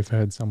that we've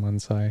heard someone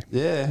say.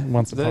 Yeah.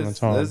 Once upon a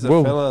time. There's a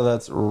Well- fella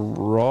that's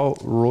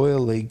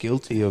royally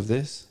guilty of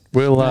this.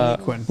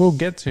 Mannequin. We'll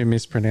get to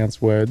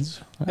mispronounced words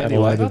at a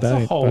Anyway, later That's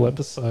date. a whole but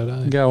episode,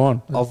 eh? Go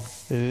on.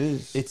 It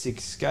is. It's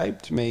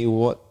escaped me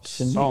what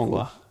Shaniqua.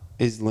 song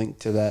is linked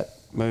to that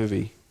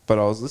movie, but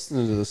I was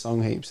listening to the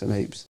song heaps and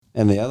heaps.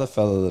 And the other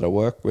fella that I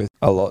work with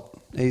a lot,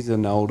 he's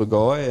an older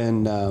guy,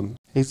 and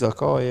he's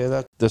like, "Oh yeah,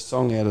 that the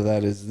song out of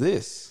that is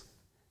this,"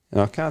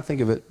 and I can't think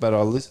of it, but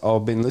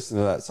I've been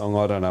listening to that song.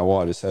 I don't know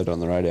why. I just heard it on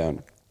the radio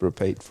and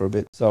repeat for a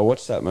bit. So I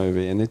watched that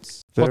movie, and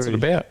it's What's it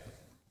very about?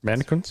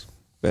 Mannequins?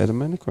 better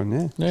Mannequin,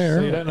 yeah. Yeah, So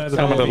right. you don't know the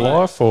Coming to movie?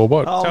 life or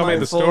what? Oh, Tell me mate,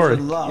 the falls story.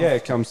 in love. Yeah,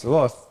 it comes to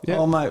life. Yeah.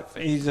 Oh mate,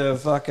 he's a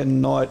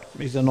fucking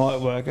he's a night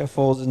worker,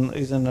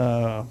 he's in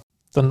a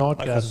The Night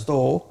like a Garden.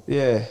 store.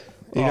 Yeah.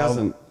 He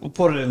doesn't. We'll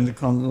put it in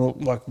the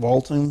like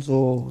Walton's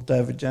or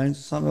David Jones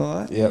or something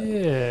like that. Yep.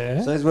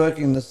 Yeah. So he's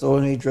working in the store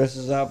and he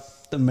dresses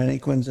up the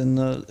mannequins in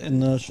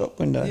the shop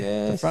window. The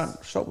Yes.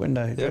 front shop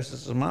window. He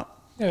dresses them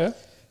up. Yeah.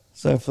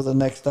 So for the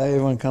next day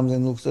everyone comes in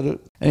and looks at it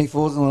and he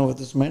falls in love with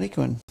this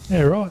mannequin.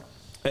 Yeah, right.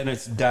 And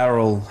it's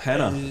Daryl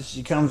Hannah. And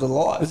she comes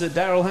alive. Is it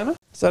Daryl Hannah?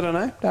 Is that her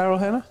name? Daryl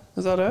Hannah?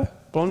 Is that her?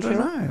 Blonde I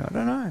don't Hannah? know. I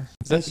don't know.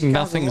 That She comes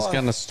nothing's alive.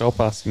 going to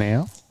stop us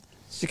now.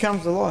 She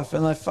comes to life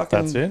and they fucking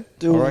That's it?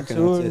 do I all the reckon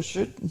tour that's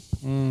and it. shit.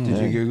 Did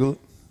you Google it?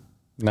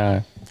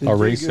 No, Did I you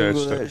researched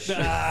Google it.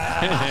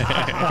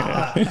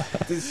 that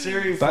shit? Did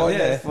Siri But find yeah.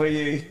 that for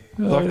you?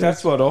 Like,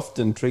 that's what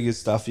often triggers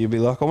stuff. You'll be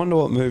like, I wonder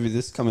what movie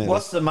this come out of.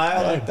 What's the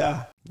male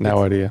actor?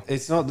 No idea.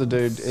 It's not the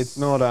dude. It's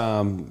not,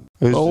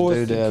 who's Oh,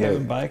 the it's dude out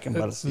Kevin of... Bacon,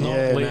 but It's it's not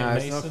Yeah, Liam no,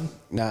 it's Neeson.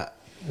 Nah,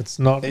 It's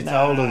not. it's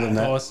older than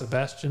Oh, that.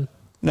 Sebastian.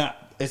 no.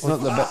 It's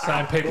not the...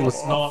 Same people.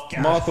 It's not.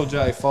 Michael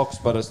J. Fox,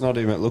 but it's not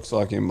him. It looks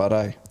like him, but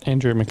hey.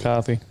 Andrew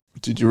McCarthy.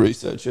 Did you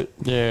research it?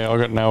 Yeah, I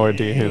got no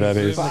idea who that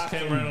is. Zoom the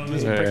camera on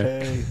his Yeah.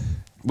 brick.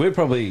 We're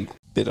probably a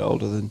bit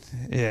older than...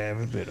 Yeah,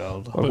 I'm a bit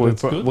older. But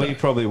it's good, we though.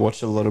 probably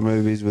watched a lot of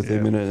movies with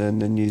him in it, and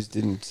then you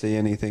didn't see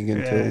anything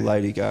until Yeah.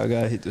 Lady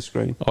Gaga hit the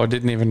screen. I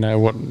didn't even know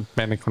what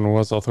Mannequin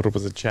was. I thought it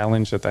was a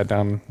challenge that they'd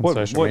done on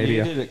social What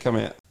media. year did it come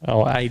out?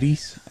 Oh,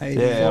 80s?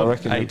 Yeah, I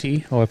reckon.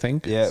 80, I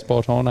think. Yeah.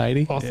 Spot on,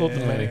 80. I thought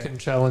the Yeah. mannequin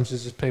challenge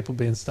is just people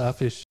being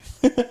starfish.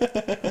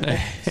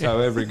 So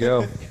every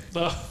girl.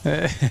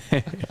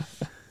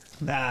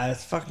 Nah,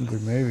 it's a fucking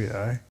good movie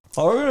though.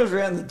 I remember it was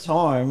around the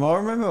time. I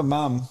remember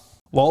Mum.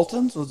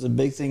 Walton's was a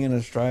big thing in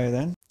Australia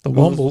then. The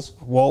Wombles.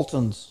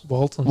 Walton's.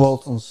 Walton.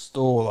 Walton's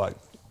store, like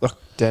Like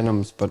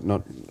denims, but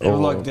not... it was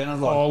like Dennis,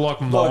 like Oh,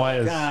 like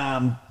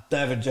Myers.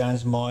 David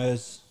Jones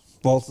Myers.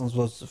 Walton's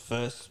was the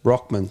first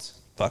Rockmans.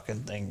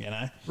 fucking thing, you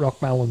know.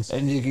 Rock melons.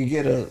 And you could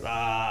get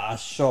a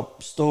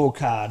shop store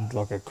card,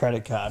 like a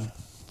credit card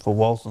for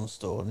Walton's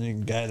store, and you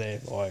can go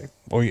there buy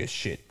all your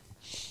shit.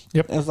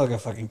 Yep. It was like a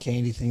fucking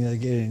candy thing they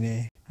get in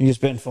there. You can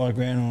spend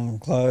 $5,000 on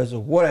clothes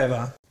or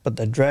whatever, but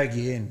they drag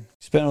you in.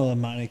 Spend all the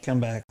money,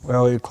 come back, wear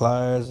all your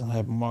clothes, and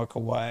have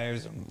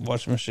microwaves and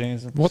washing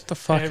machines. And What the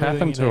fuck Everything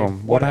happened you to need.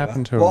 him? What whatever.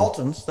 happened to him?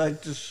 Walton's, they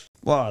just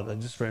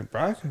went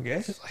broke, I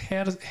guess.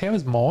 How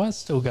is Myers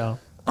still going?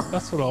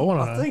 That's what I want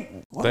to I know.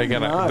 think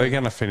They're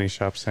gonna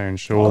finish up soon, I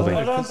surely.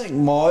 don't think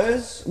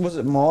Myers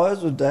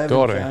or David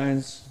Got it.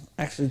 Jones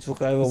actually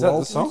took over Is that the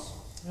Walton's?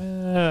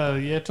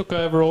 song? Yeah, took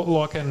over all,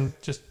 like, and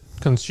just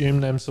consume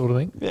them sort of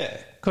thing. Yeah.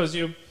 Because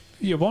you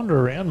wander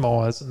around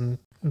Myers and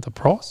the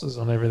prices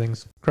on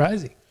everything's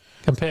crazy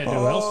compared to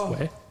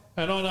elsewhere.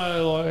 And I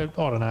know, like,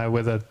 I don't know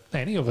whether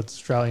any of it's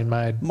Australian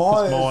made. 'Cause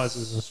Myers. Myers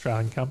is an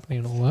Australian company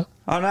and all that.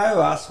 I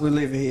know us, we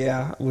live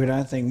here. We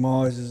don't think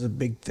Myers is a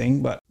big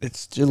thing, but it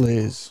still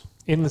is.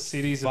 In the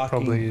cities, it Fucking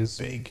probably is.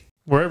 big.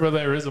 Wherever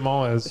there is a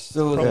Myers, It's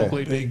still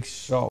probably a big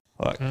shop.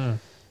 Like, Mm.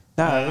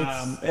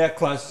 No, our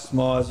closest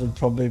Myers would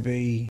probably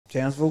be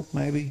Townsville,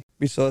 maybe,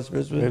 besides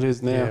Brisbane. it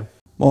is now. Yeah.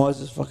 Myers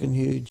is fucking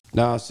huge.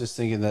 No, I was just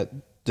thinking that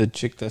the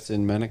chick that's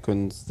in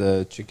Mannequins,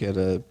 the chick out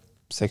of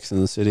Sex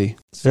in the City.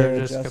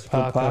 Sarah Jessica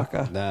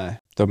Parker. No,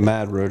 the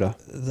Mad Rooter.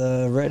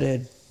 The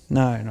redhead.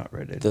 No, not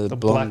redhead. The, The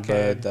blonde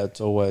black-haired. bird that's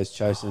always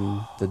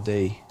chasing the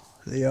D.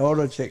 The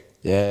older chick.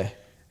 Yeah.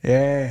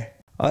 Yeah.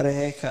 I had a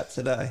haircut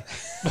today.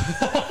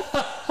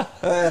 I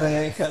had a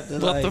haircut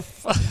today. What the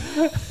fuck?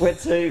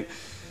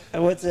 I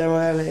went to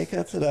I had a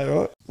haircut today,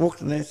 right?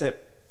 Walked in there, said,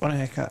 want a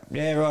haircut?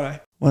 Yeah, righto.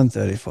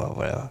 135,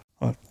 whatever.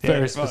 Right, yeah,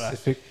 Very righto.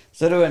 specific.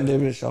 So I went and did a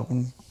bit of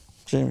shopping,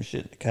 see my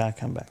shit in the car,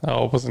 come back.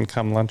 Oh, it wasn't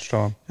come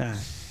lunchtime. No.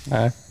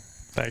 No.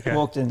 Okay.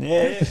 Walked in,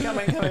 yeah, come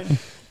in.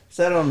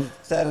 Sat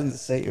in the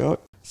seat, right?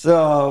 So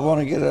I want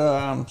to get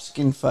a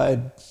skin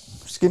fade.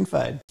 Skin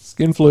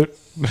flute.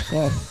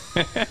 Yeah.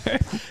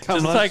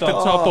 Just take the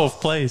top off,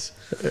 please.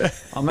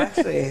 I'm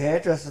actually a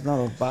hairdresser,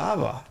 not a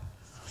barber.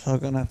 So I'm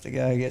going to have to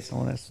go get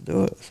someone else to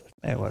do it. So,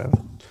 yeah, whatever.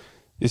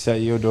 You say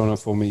you're doing it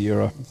for me,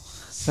 Euro.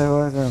 So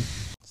we're going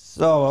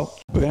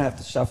to have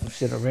to shuffle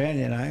shit around,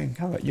 you know, and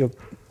come at your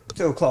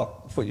 2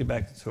 o'clock. Put you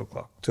back to 2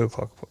 o'clock. 2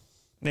 o'clock.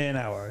 Yeah,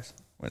 no worries.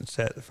 Went and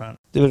sat at the front.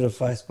 Do it on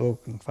Facebook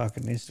and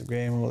fucking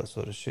Instagram, all that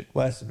sort of shit.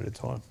 Waste a bit of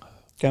time.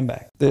 Come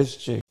back. There's a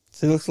chick.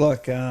 She looks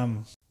like,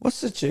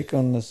 what's the chick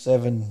on the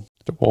 7?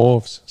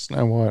 Dwarves,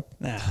 Snow White.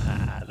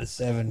 Nah, the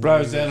 7.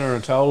 Rosanna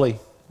Atoli.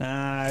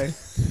 No.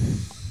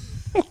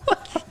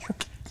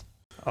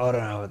 I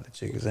don't know what the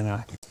chick is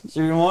anyway. She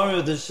reminded me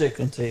of this chick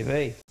on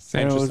TV.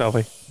 Sandra And it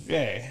was- Sully.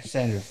 Yeah,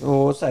 Sandra.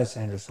 Well, we'll say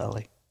Sandra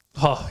Sully.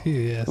 Oh,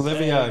 yes.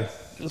 Olivia.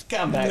 Let's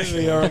come back.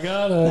 Olivia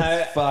Oregano.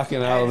 No,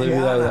 Fucking hell, Olivia.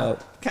 Adriana.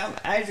 Come,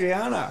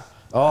 Adriana.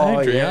 Oh,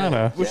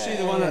 Adriana. Yeah. Was she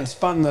the one Yeah. that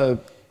spun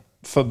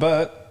for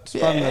Bert?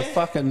 Spun the Yeah,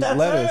 fucking that's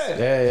letters. her.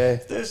 Yeah.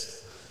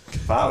 This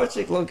barber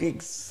chick look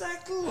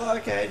exactly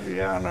like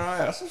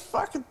Adriana. I said,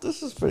 fucking,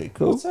 this is pretty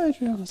cool. What's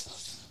Adriana?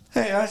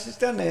 Hey, she's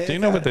done the haircut. Do you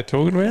know what they're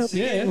talking about? She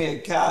gave me a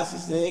car. She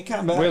said, yeah,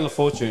 come back. Wheel of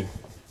Fortune.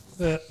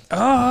 Wheel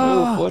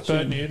Ah, of Fortune.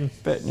 Bert Newton.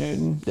 Bert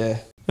Newton. Yeah.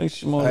 I think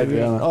she might have been,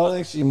 Adriana. I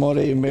think she might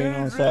have even been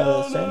on Side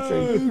of the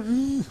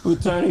Century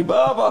with Tony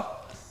Barber.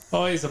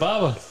 Oh, he's a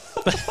barber.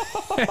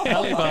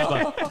 Ali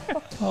Barber.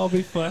 I'll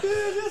be fine.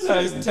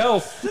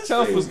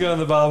 Telf was going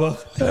to the barber.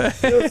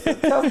 It was the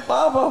tough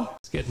barber.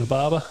 He's getting a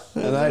barber.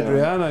 And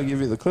Adriana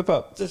give you the clip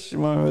up. Just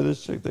remember of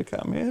this chick that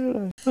cut me out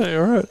today. hey,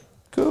 all right.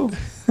 Cool.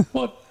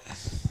 What?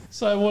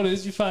 So, what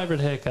is your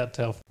favourite haircut,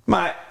 Telf?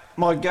 Mate,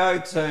 my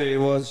go-to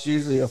was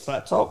usually a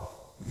flat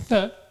top,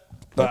 No,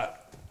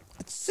 but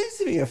it seems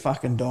to be a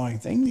fucking dying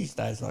thing these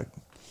days. Like,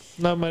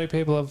 not many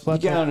people have you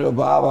flat go top. into a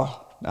barber,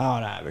 oh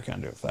no, we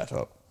can't do a flat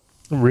top.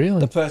 Really?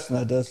 The person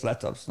that does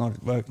flat tops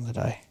not working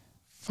today.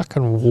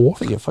 Fucking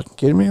what? Are you fucking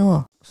kidding me or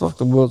what? It's like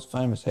the world's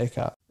famous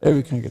haircut.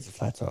 Every cunt gets a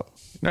flat top.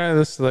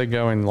 No, they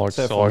go in like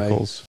Except for me.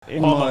 cycles.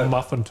 In Oh, my a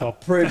muffin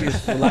top.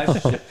 previous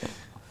relationship,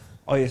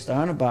 I used to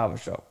own a barber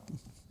shop,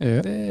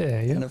 Yeah. Yeah,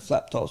 yeah. and the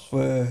flat tops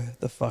were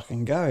the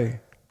fucking go.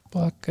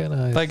 Fucking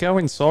hell. They go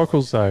in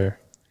cycles though.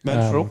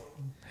 Menstrual.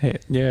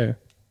 Yeah.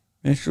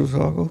 Menstrual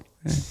cycle.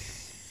 Yeah.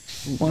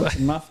 Once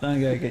a month, don't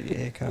go get your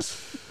hair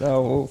cut.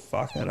 Oh, we'll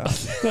fuck it up.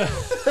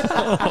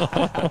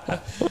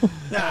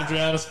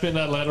 Adriana, spin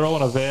that letter. I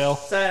want a veil.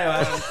 So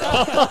anyway,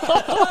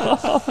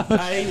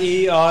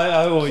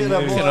 A-E-I-O or Should I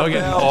you. buy Can I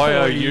get an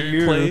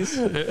IOU, please?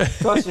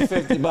 cost you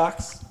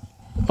 $50.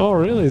 Oh,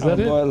 really? Is I'll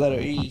that buy it? a letter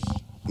E.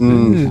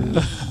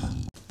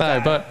 No,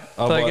 but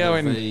I'll they buy go the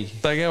in V.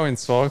 they go in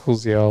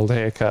cycles, the old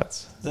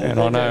haircuts. They- And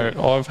they I know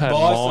I've had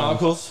mine.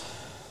 Bicycles.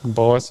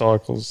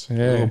 Bicycles,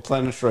 yeah. Or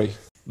planetary.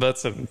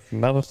 That's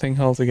another thing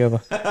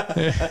altogether.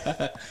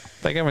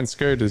 They go in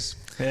scooters.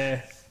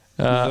 Yeah.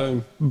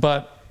 Zoom.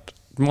 But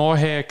my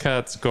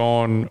haircut's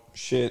gone.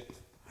 Shit.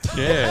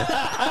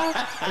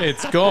 Yeah,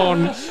 it's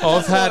gone.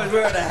 I've had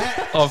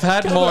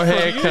my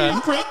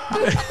haircut.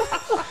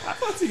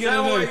 What's he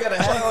Don't worry, gonna you do? got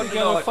a hat on What's he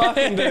gonna tonight.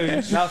 fucking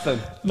do? Nothing.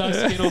 No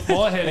skin off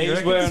my head. you He's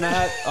reckon? wearing a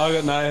hat. I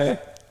got no hair.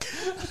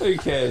 Who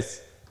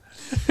cares?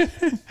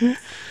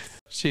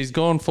 She's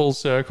gone full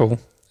circle,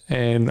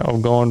 and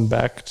I've gone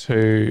back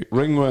to.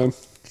 Ringworm.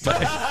 What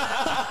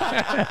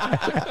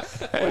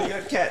do you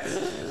got, cats?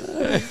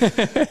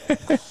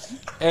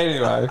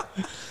 Anyway.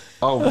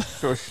 Oh,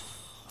 shush.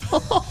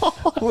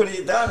 What have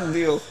you done,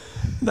 Bill?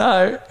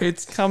 No,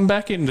 it's come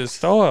back into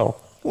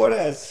style. What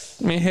else?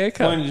 My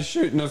haircut. When you're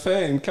shooting a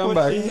fan, come What's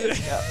back. your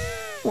haircut?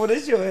 What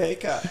is your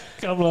haircut?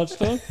 Come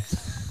lunchtime.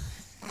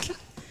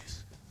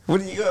 What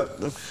do you got?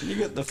 You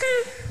got the.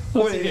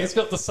 What do you He's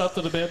got? got the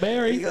something about You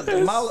Mary. got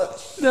the mullet.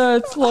 No,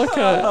 it's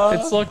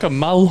like a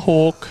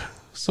mohawk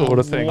sort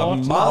of thing.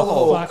 What?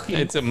 mohawk. Fucking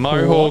It's a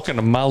mohawk and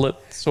a mullet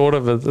sort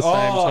of at the same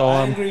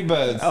time. Angry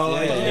Birds. Oh,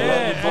 yeah,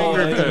 yeah,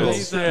 Angry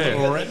Birds. Birds.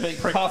 Yeah. Big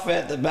puff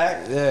out the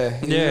back.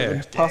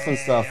 Yeah, puff and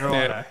stuff.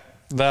 Yeah,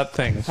 that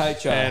thing.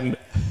 HR.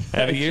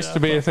 And it used to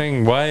be a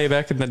thing way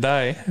back in the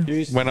day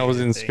Used to when I be was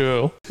a in thing.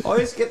 school. I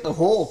used to get the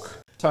hawk.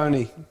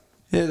 Tony.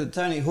 Yeah, the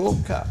Tony Hawk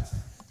cut.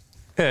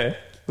 Yeah. It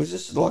was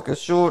just like a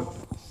short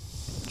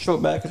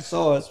back and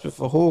sides with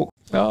a hawk.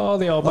 Oh,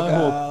 the old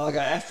mohawk. Like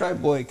an Astro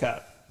Boy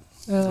cut.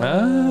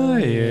 Ah,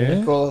 yeah.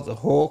 They call it the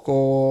hawk,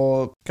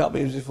 or a couple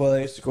of years before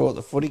they used to call it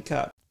the footy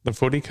cut. The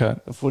footy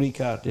cut. The footy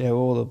cut, yeah,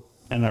 all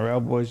the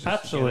NRL boys. used to get it.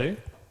 Absolutely.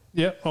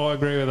 Yep, I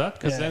agree with that.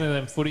 Because Yeah. then in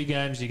them footy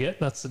games you get,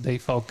 that's the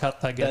default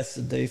cut they get. That's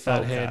the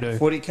default That cut. hairdo.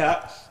 Footy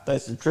cut, they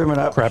used to trim it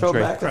up, Crabtree. short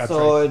back and Crabtree.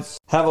 sides,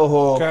 have a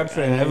hawk.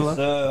 Crabtree and Evelyn.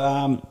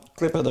 So,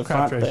 clip at the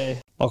front Crabtree.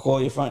 there. Like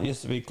all your front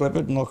used to be clipped,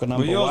 and like a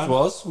number Well, yours one.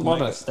 was, to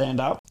wasn't make it? stand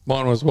up.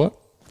 Mine was what?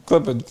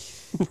 Clippard.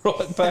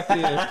 Right back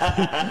here.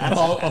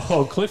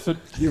 Oh, Clifford.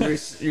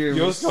 Yours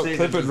got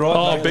clippard right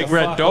Oh, back big the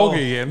red fuck dog off.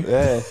 again.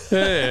 Yeah.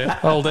 Yeah.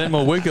 Old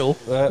Emma Wiggle.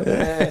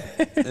 Yeah.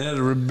 Had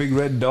a big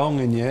red dong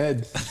in your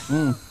head.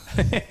 I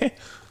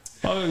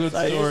have a good They used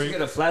to story.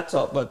 get a flat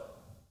top, but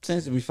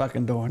seems to be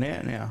fucking dying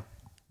out now.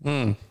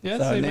 Yeah,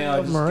 So see many now I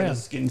of just them get a around.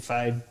 skin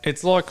fade.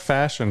 It's like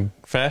fashion.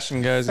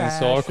 Fashion goes in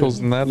cycles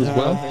and that as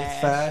well.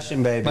 It's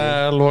fashion, baby.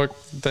 Like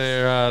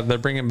they're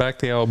bringing back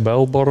the old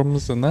bell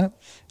bottoms and that.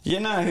 You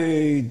know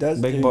who does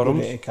Big do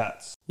bottoms. good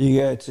haircuts? You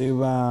go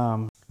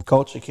to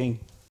Culture King.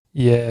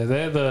 Yeah,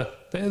 they're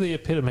the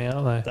epitome,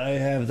 aren't they? They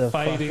have the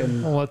Fading,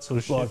 fucking all that sort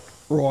of shit. like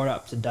right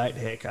up to date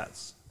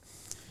haircuts.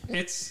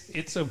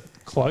 It's a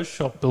clothes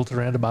shop built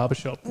around a barber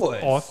shop.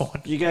 I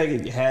find. You go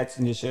get your hats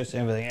and your shirts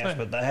and everything else, Yeah.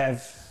 but they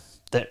have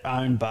their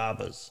own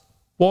barbers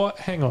Why?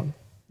 Hang on.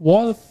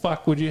 Why the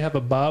fuck would you have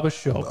a barber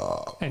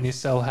shop and you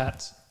sell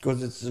hats?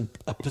 because it's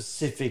a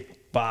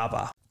Pacific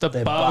barber. The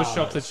They're barber shop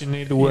barbers. that you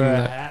need to wear a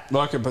Yeah. hat.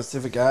 Like a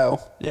Pacific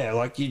Ale. Yeah,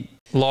 like you.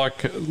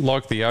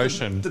 Like the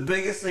ocean. The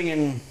biggest thing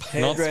in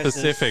Not hairdressers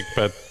specific,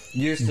 but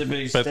used to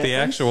be the Steffens.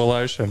 actual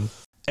ocean.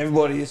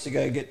 Everybody used to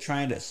go get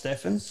trained at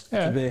Steffens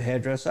Yeah. to be a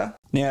hairdresser.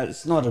 Now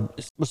it's not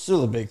it's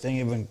still a big thing.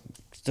 Everyone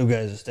still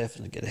goes to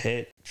Steffens to get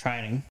hair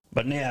training.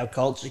 But now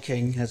Culture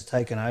King has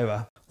taken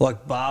over.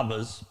 Like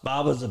barbers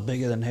are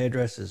bigger than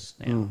hairdressers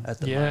now at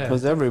the Yeah. moment.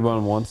 Because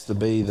everyone wants to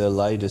be the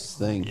latest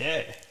thing.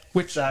 Yeah.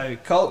 Which- So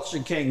Culture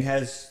King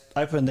has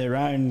opened their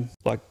own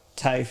like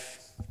TAFE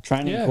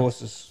training Yeah.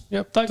 courses.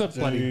 Yep, they got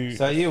plenty.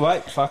 So you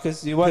wait,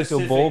 fuckers. You wait till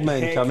Pacific bald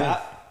men come in.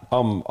 haircut.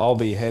 I'll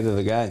be ahead of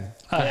the game.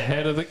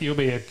 Ahead of the, you'll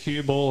be a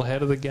cue ball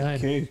ahead of the game.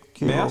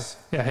 Q Mouse?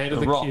 Yeah, ahead of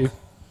The the Rock. queue.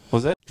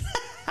 Was it?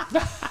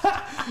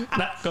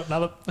 Nah, got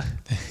another.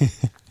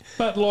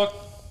 But like,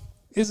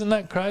 isn't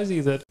that crazy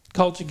that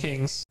Culture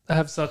Kings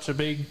have such a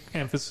big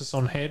emphasis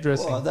on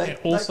hairdressing Well, they- and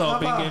also they a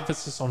big cover-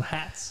 emphasis on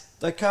hats?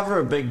 They cover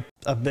a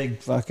big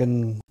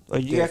fucking. Well,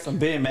 you go from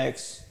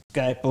BMX,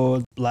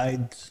 skateboard,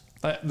 blades.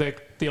 They're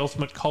the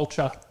ultimate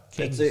culture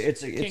kings.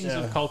 It's a kings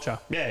of culture.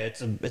 Yeah,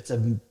 it's a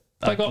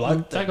They bloke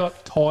got thing.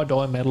 tie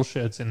dye metal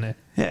shirts in there.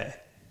 Yeah.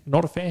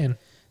 Not a fan,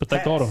 but they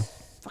got them. Hats.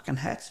 Fucking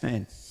hats,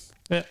 man.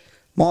 Yeah.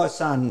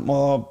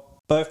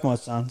 Both my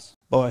sons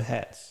buy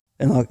hats,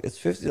 and like it's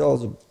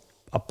 $50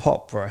 a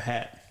pop for a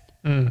hat,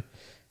 Mm.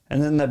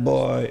 and then they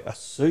buy a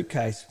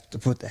suitcase to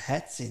put the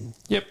hats in.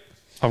 Yep.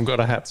 I've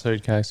got a hat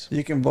suitcase.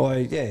 You can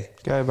buy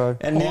Go, Bo.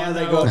 and now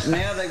they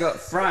got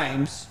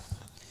frames.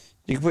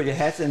 You can put your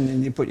hats in,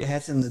 and you put your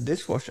hats in the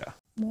dishwasher,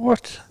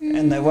 What?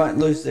 and they won't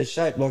lose their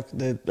shape. Like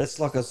it's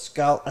like a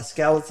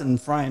skeleton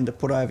frame to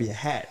put over your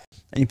hat,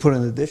 and you put it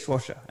in the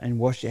dishwasher and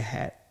wash your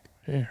hat,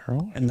 Yeah,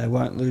 right. and they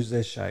won't lose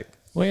their shape.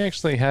 We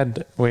actually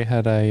had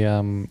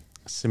a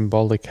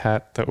symbolic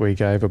hat that we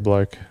gave a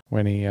bloke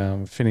when he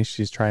finished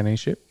his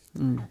traineeship,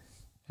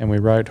 and we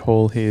wrote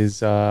all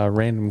his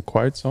random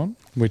quotes on,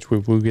 which we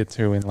will get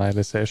to in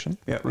later session.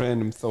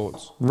 Random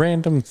thoughts.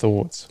 Random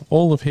thoughts,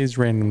 all of his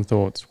random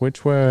thoughts,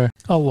 which were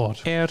A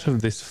lot. out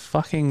of this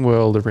fucking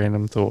world of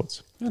random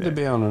thoughts. They'd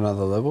be on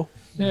another level.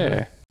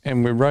 Yeah,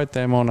 and we wrote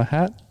them on a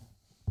hat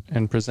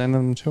and presented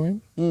them to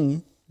him.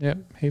 Mm. Yep,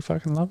 he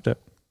fucking loved it.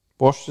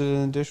 Washed it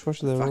in the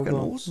dishwasher. They're all Fucking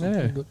gone. awesome.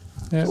 Yeah,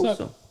 yeah. So-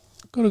 Awesome.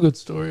 Got a good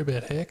story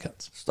about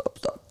haircuts. Stop.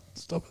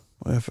 Stop it.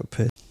 Wait for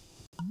piss.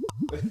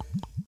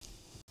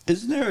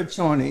 Isn't there a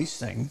Chinese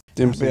thing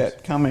Dim sums.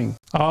 about coming?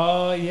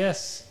 Oh,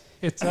 yes.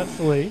 It's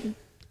actually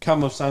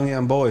Come of some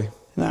young boy.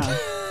 No,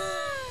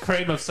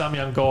 cream of some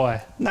young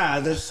guy. no.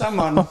 There's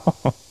someone.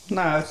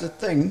 No, it's a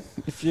thing.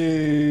 If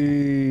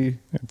you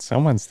It's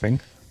someone's thing.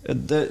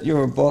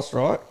 you're a boss,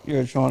 right?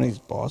 You're a Chinese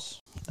boss,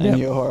 and Yep.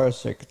 you hire a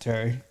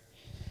secretary.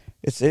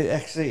 It's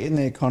actually in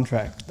their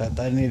contract that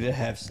they need to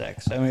have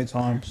sex so many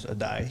times a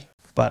day.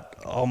 But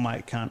old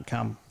mate can't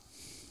come.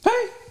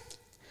 Hey!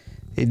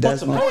 He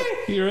does not.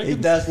 You reckon? He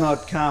does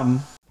not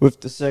come with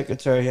the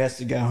secretary. He has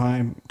to go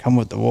home. Come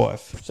with the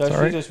wife. So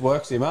Sorry? she just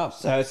works him up.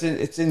 So it's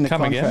in the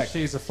Come again? contract.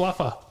 She's a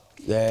fluffer.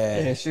 Yeah.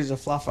 Yeah, she's a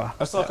fluffer.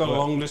 That's like a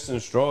long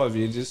distance drive.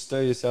 You just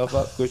stir yourself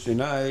up because you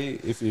know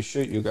if you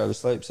shoot, you'll go to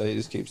sleep. So you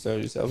just keep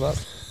stirring yourself up.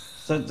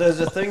 So there's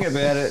a thing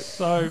about it.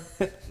 So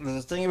There's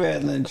a thing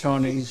about the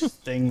Chinese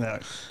thing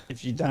that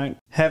if you don't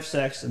have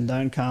sex and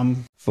don't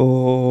come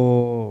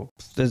for,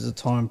 there's a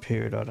time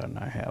period. I don't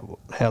know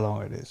how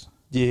long it is.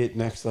 You hit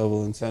next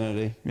level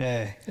insanity.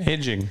 Yeah,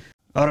 Edging.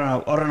 I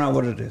don't know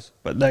what it is,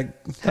 but they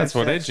That's have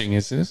what sex. edging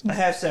is, isn't They it?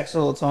 have sex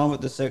all the time with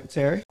the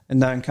secretary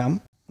and don't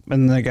come,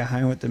 and then they go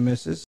home with the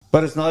missus.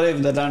 But it's not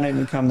even, they don't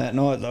even come that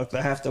night. Like,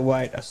 they have to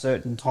wait a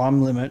certain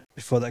time limit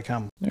before they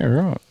come. Yeah,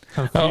 right.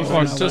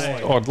 confusing.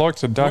 I'd like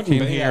to duck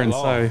Wouldn't in be here that and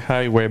long. say,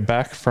 hey, we're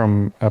back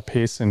from a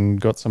piss and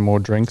got some more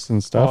drinks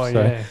and stuff. Oh,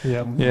 so, yeah.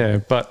 Yep. yeah,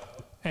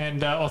 but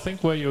And I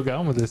think where you're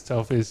going with this,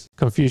 Telf, is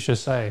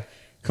Confucius say,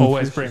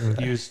 always bring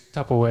used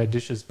Tupperware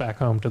dishes back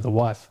home to the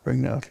wife.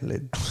 Bring the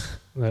lid.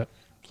 Yeah.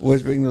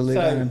 Always bring the lid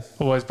So- home.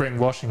 Always bring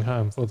washing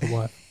home for the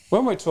wife.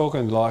 When we're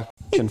talking like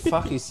can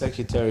fuck his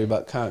secretary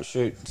but can't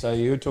shoot, so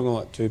you're talking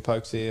like 2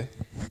 pokes here,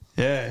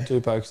 Yeah. 2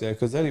 pokes there,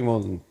 because any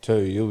more than 2,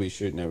 you'll be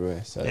shooting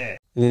everywhere. So Yeah.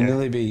 it'd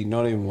nearly be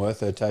not even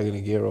worth her taking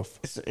the gear off.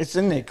 It's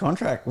in their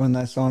contract when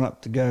they sign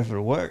up to go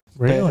for work.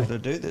 They Really? have to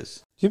do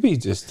this. You'd be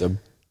just a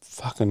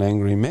fucking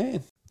angry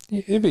man.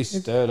 You'd be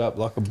stirred up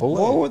like a bull.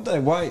 Why would they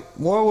wait?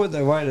 Why would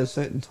they wait a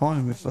certain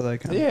time before they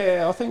come?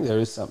 Yeah, I think there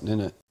is something in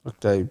it.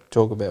 Like they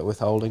talk about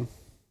withholding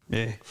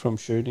Yeah. from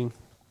shooting.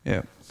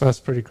 Yeah.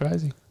 That's pretty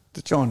crazy.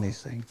 The Chinese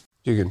thing.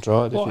 You can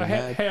try it if Well, you're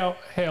mad.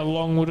 how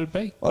long would it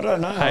be? I don't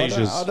know.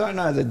 Asians. I don't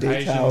know the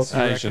details.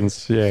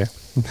 Asians, yeah.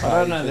 I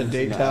don't know the Asians and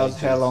details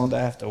how Asians. long they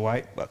have to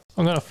wait, but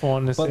I'm going to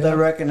find this they out.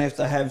 reckon if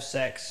they have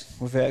sex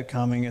without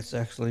coming, it's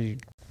actually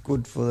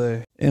good for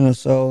their inner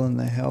soul and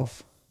their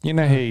health. You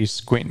know how you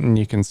squint and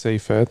you can see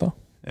further?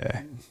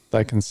 Yeah.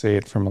 They can see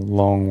it from a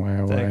long way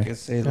They away. can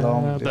see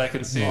long. They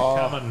can see it Oh.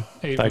 coming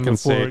even They can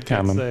see before it gets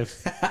coming. there.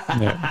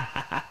 Yeah.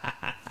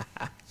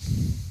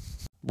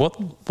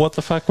 What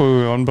the fuck were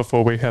we on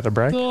before we had a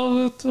break? Oh,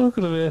 we're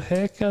talking about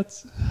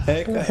haircuts.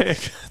 Haircut.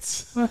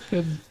 Haircuts.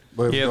 Fucking,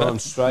 We've Yeah, gone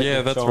that's- straight yeah,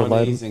 to that's Chinese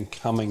related. and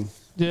coming.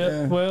 yeah,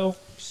 Yeah. well,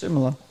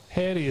 Similar.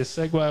 how do you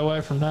segue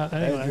away from that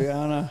anyway?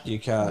 Adriana. You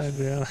can't.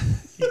 Adriana.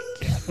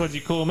 What'd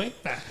you call me?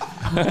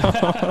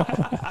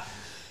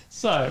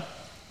 So,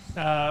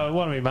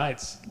 one of my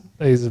mates,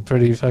 he's a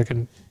pretty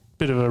fucking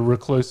bit of a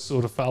recluse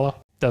sort of fella.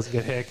 Doesn't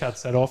get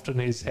haircuts that often.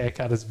 His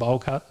haircut is bowl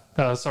cut.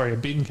 A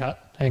bin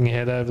cut. Hang your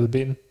head over the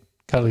bin,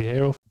 cut your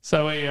hair off.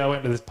 So we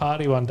went to this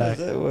party one How day.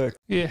 does that work?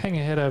 Yeah, hang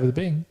your head over the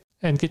bin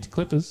and get your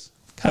clippers.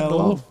 Cut How it all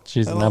long? off.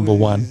 She's How long number is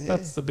one. his hair?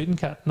 That's the bin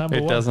cut, number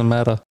It one. doesn't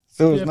matter.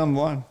 So it was Yep. number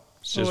one.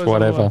 It's just Always number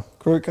whatever. one.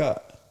 Crew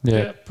cut.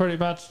 Yeah. Pretty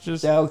much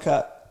just, Jail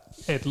cut.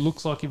 it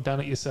looks like you've done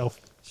it yourself.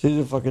 She's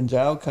a fucking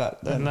jail cut.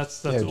 And Then.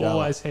 that's Yeah, Jala.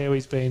 always how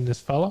he's been, this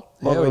fella.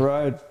 On Yeah, the we-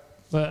 road.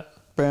 But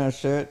Brown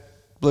shirt.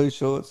 Blue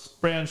shorts.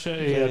 brown shirt,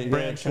 he Yeah, had yeah,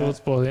 brown okay.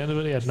 shorts by the end of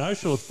it. He had no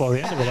shorts by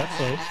the end of it,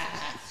 actually.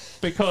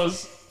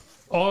 Because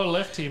I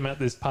left him at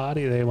this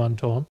party there one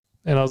time.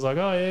 And I was like,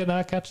 oh, yeah,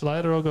 no, catch you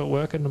later. I've got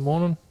work in the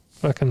morning.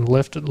 Fucking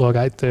left at like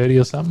 8:30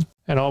 or something.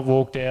 And I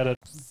walked out at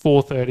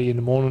 4:30 in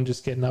the morning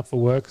just getting up for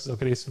work because I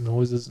could hear some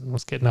noises and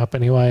was getting up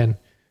anyway. And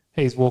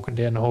he's walking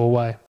down the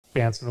hallway,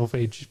 bouncing off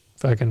each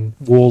fucking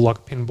wall like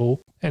a pinball.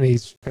 And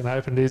he's fucking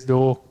opened his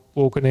door,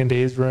 walking into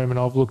his room. And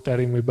I've looked at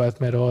him. We both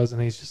met eyes.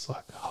 And he's just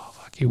like, oh,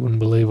 fuck, you wouldn't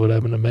believe what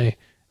happened to me.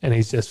 And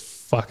he's just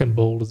fucking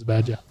bald as a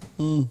badger.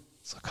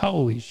 It's like,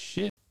 holy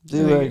shit.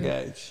 Zero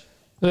Yeah. gauge.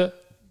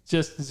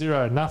 Just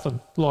zero, nothing.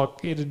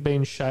 Like it had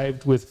been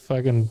shaved with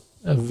fucking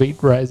a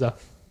Veet razor.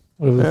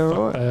 Whatever the Yeah, fuck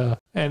right. they are.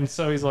 And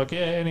so he's like, yeah,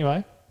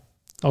 anyway,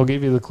 I'll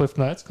give you the cliff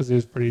notes because he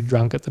was pretty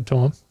drunk at the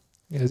time.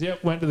 He goes,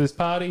 yep, went to this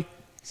party.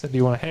 Said, do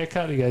you want a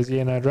haircut? He goes,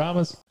 yeah, no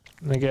dramas.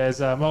 And he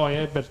goes, oh,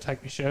 yeah, better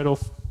take my shirt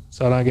off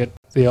so I don't get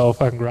the old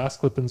fucking grass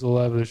clippings all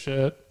over the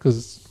shirt because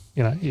it's,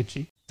 you know,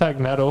 itchy.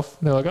 Taking that off.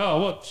 And they're like,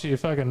 oh, what? She a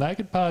fucking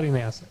naked party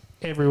now? So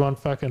everyone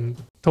fucking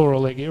tore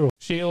all their gear off.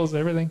 Shields,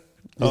 everything.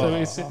 So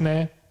we're sitting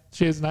there.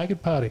 She was a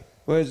naked party.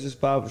 Where's this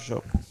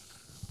barbershop?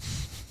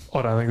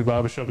 I don't think the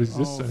barbershop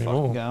exists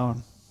anymore. Fucking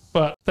going.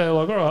 But they're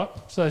like, all right,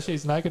 so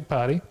she's naked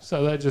party.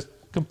 So they just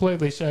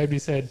completely shaved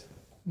his head,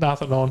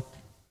 nothing on.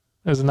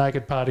 It was a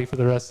naked party for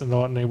the rest of the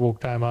night and he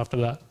walked home after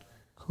that.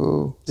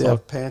 Cool. Did you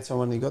have pants on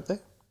when he got there?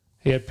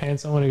 He had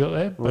pants on when he got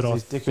there, Was but I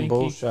his dick and think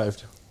balls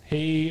shaved?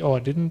 I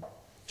didn't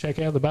check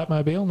out the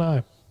Batmobile,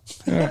 no.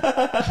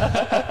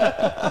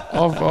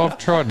 I've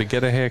tried to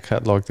get a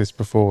haircut like this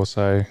before,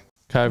 so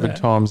COVID Yeah.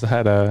 times I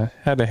had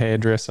a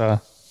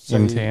hairdresser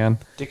in you- town.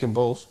 Dick and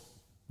balls?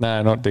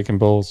 No, not Dick and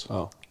Balls,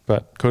 Oh.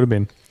 but could have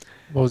been.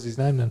 What was his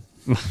name then?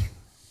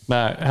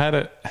 No,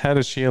 had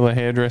a Sheila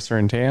hairdresser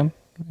in town,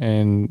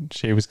 and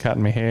she was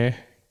cutting my hair.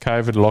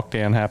 COVID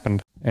lockdown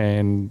happened,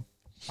 and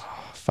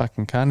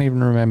fucking can't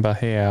even remember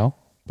how,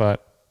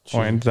 but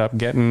I ended up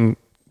getting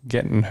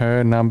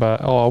her number.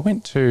 Oh, I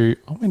went to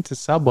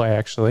Subway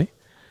actually,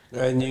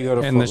 And you got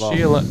a and the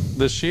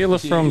foot Sheila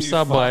from You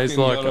Subway's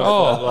fucking like, got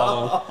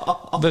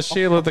a oh, the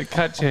Sheila that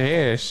cut your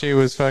hair. She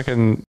was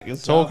fucking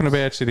talking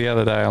about you the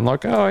other day. I'm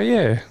like, oh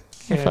yeah,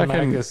 Can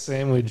make a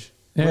sandwich.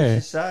 What did Yeah.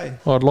 she say?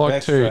 I'd like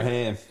Extra to.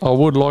 ham. I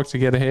would like to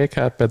get a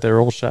haircut, but they're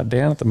all shut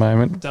down at the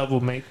moment.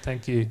 Double meat,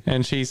 thank you.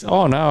 And she's,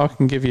 oh no, I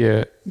can give you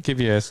a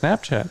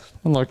Snapchat.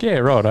 I'm like, yeah,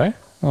 right, eh?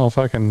 I'll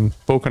fucking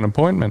book an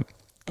appointment.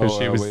 Because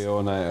she was we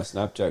all know how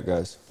Snapchat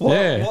goes.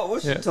 What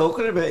was she yeah.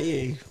 talking about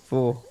you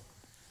for?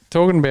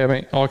 talking about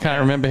me. I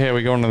can't remember how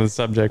we got onto the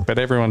subject, but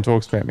everyone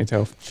talks about me,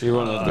 Telf. She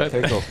wanted the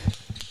pickle.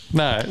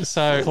 No,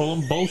 so Call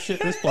him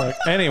bullshit, this bloke.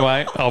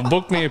 anyway, I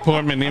booked my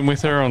appointment in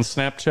with her on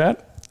Snapchat,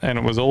 and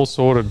it was all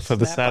sorted for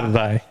the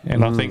Saturday,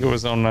 and I think it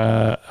was on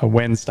a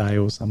Wednesday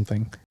or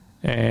something.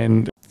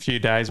 And a few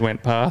days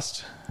went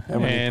past. How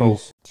many and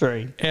pulls?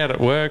 3. Out at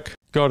work,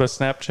 got a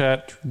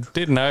Snapchat,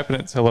 didn't open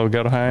it till I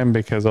got home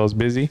because I was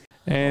busy,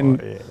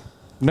 and Yeah.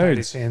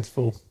 nudes, Hands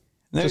full.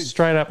 just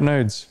straight up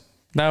nudes,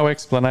 no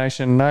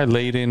explanation, no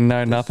lead in,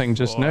 no nothing,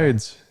 just why.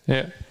 nudes.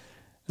 Yeah,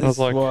 I was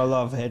like, why I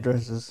love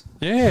hairdressers.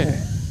 yeah,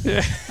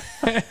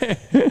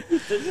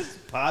 They're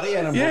just party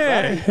animals.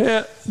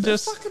 yeah,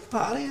 just Fucking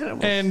party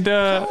animals. and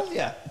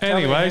Yeah.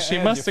 anyway, she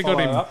must have got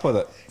him. up with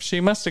it. She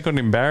must have got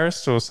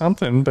embarrassed or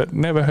something, but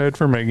never heard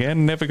from her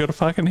again. Never got a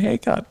fucking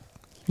haircut.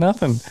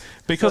 Nothing.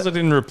 Because I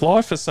didn't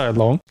reply for so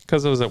long,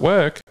 because I was at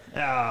work.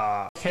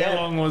 Ah, How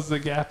long was the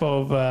gap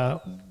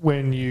of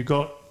when you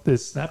got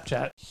this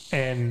Snapchat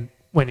and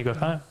when you got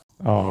home?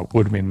 Oh, it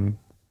would have been.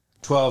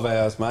 12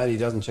 hours, mate. He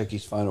doesn't check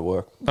his phone at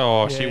work.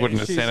 Oh, she Yeah, wouldn't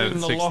have she's sent it in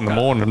at the 6 in the locker.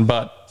 morning,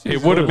 but She's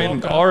it would have in the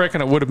been, locker. I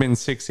reckon it would have been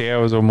 6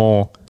 hours or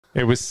more.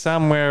 It was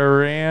somewhere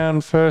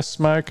around first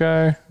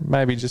smoko,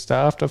 maybe just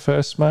after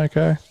first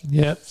smoko,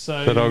 Yep.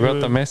 So that I you got were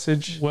the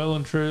message. well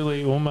and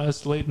truly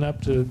almost leading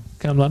up to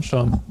come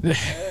lunchtime.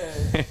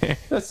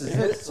 That's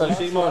it. So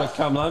she might have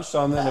come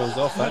lunchtime, then it was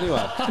off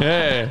anyway.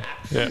 Yeah,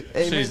 yeah.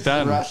 Even She's to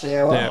done. rush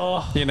hour. Yeah.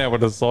 Oh. You know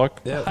what it's like.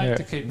 Yeah. I hate Yeah.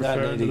 to keep Don't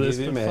referring need to to this,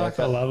 give but him a fuck,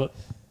 I haircut. love it.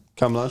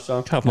 Come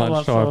lunchtime. Come Come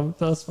lunchtime. lunchtime,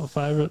 that's my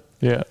favourite.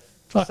 Yeah.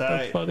 Fuck, So-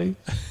 that's funny.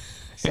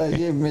 So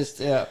you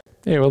missed out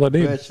Yeah, well, I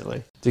did.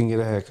 virtually. Didn't get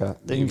a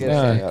haircut. Didn't get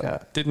No. a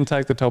haircut. Didn't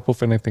take the top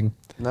off anything.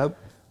 Nope.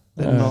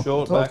 Didn't knock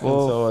Short the top back and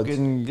off, sides.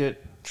 Didn't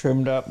get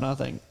trimmed up,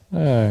 nothing.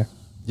 Oh.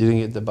 You didn't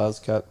get the buzz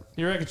cut.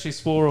 You reckon she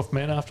swore off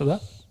men after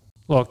that?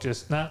 Like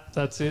just, nah,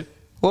 that's it.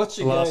 What's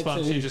The your last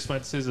go-to? one, she just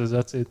went scissors,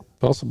 that's it.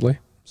 Possibly.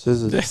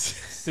 Scissors.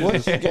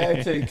 What's your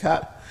go-to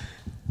cut?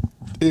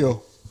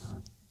 Ew.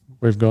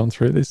 We've gone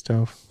through this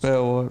stuff.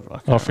 Well,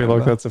 I feel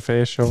like that's a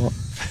fair shot.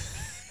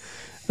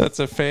 That's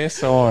a fair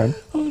sign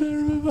I don't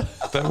remember.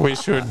 that we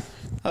should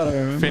I don't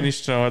remember.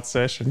 finish tonight's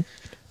session.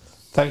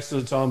 Thanks for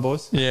the time,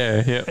 boys.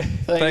 Yeah, yeah.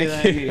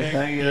 Thank you.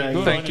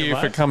 Good Thank on you you,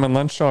 for mate. coming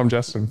lunchtime,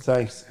 Justin.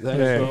 Thanks. Thanks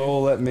Yeah. for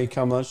all letting me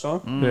come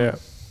lunchtime. Yeah.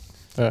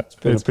 It's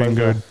been a been pleasure.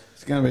 good.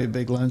 It's going to be a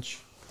big lunch.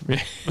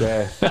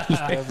 Yeah.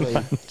 Lovely.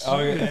 And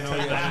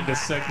turn that into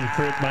second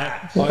crib, mate.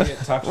 I get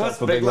tucked up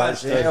for big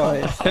lunch. too. Hour,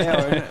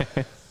 isn't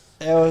it?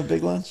 Hour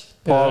big lunch.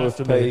 Pie Yeah, with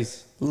after me.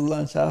 peas. Little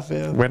lunch, half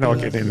hour. We're not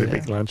Yeah. getting into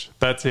big lunch.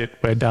 That's it.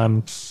 We're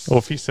done.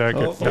 Off your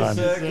circuit. Off your done.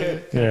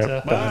 circuit. Yeah. Catch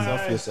up.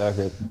 Off your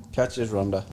circuit. Catch his Ronda.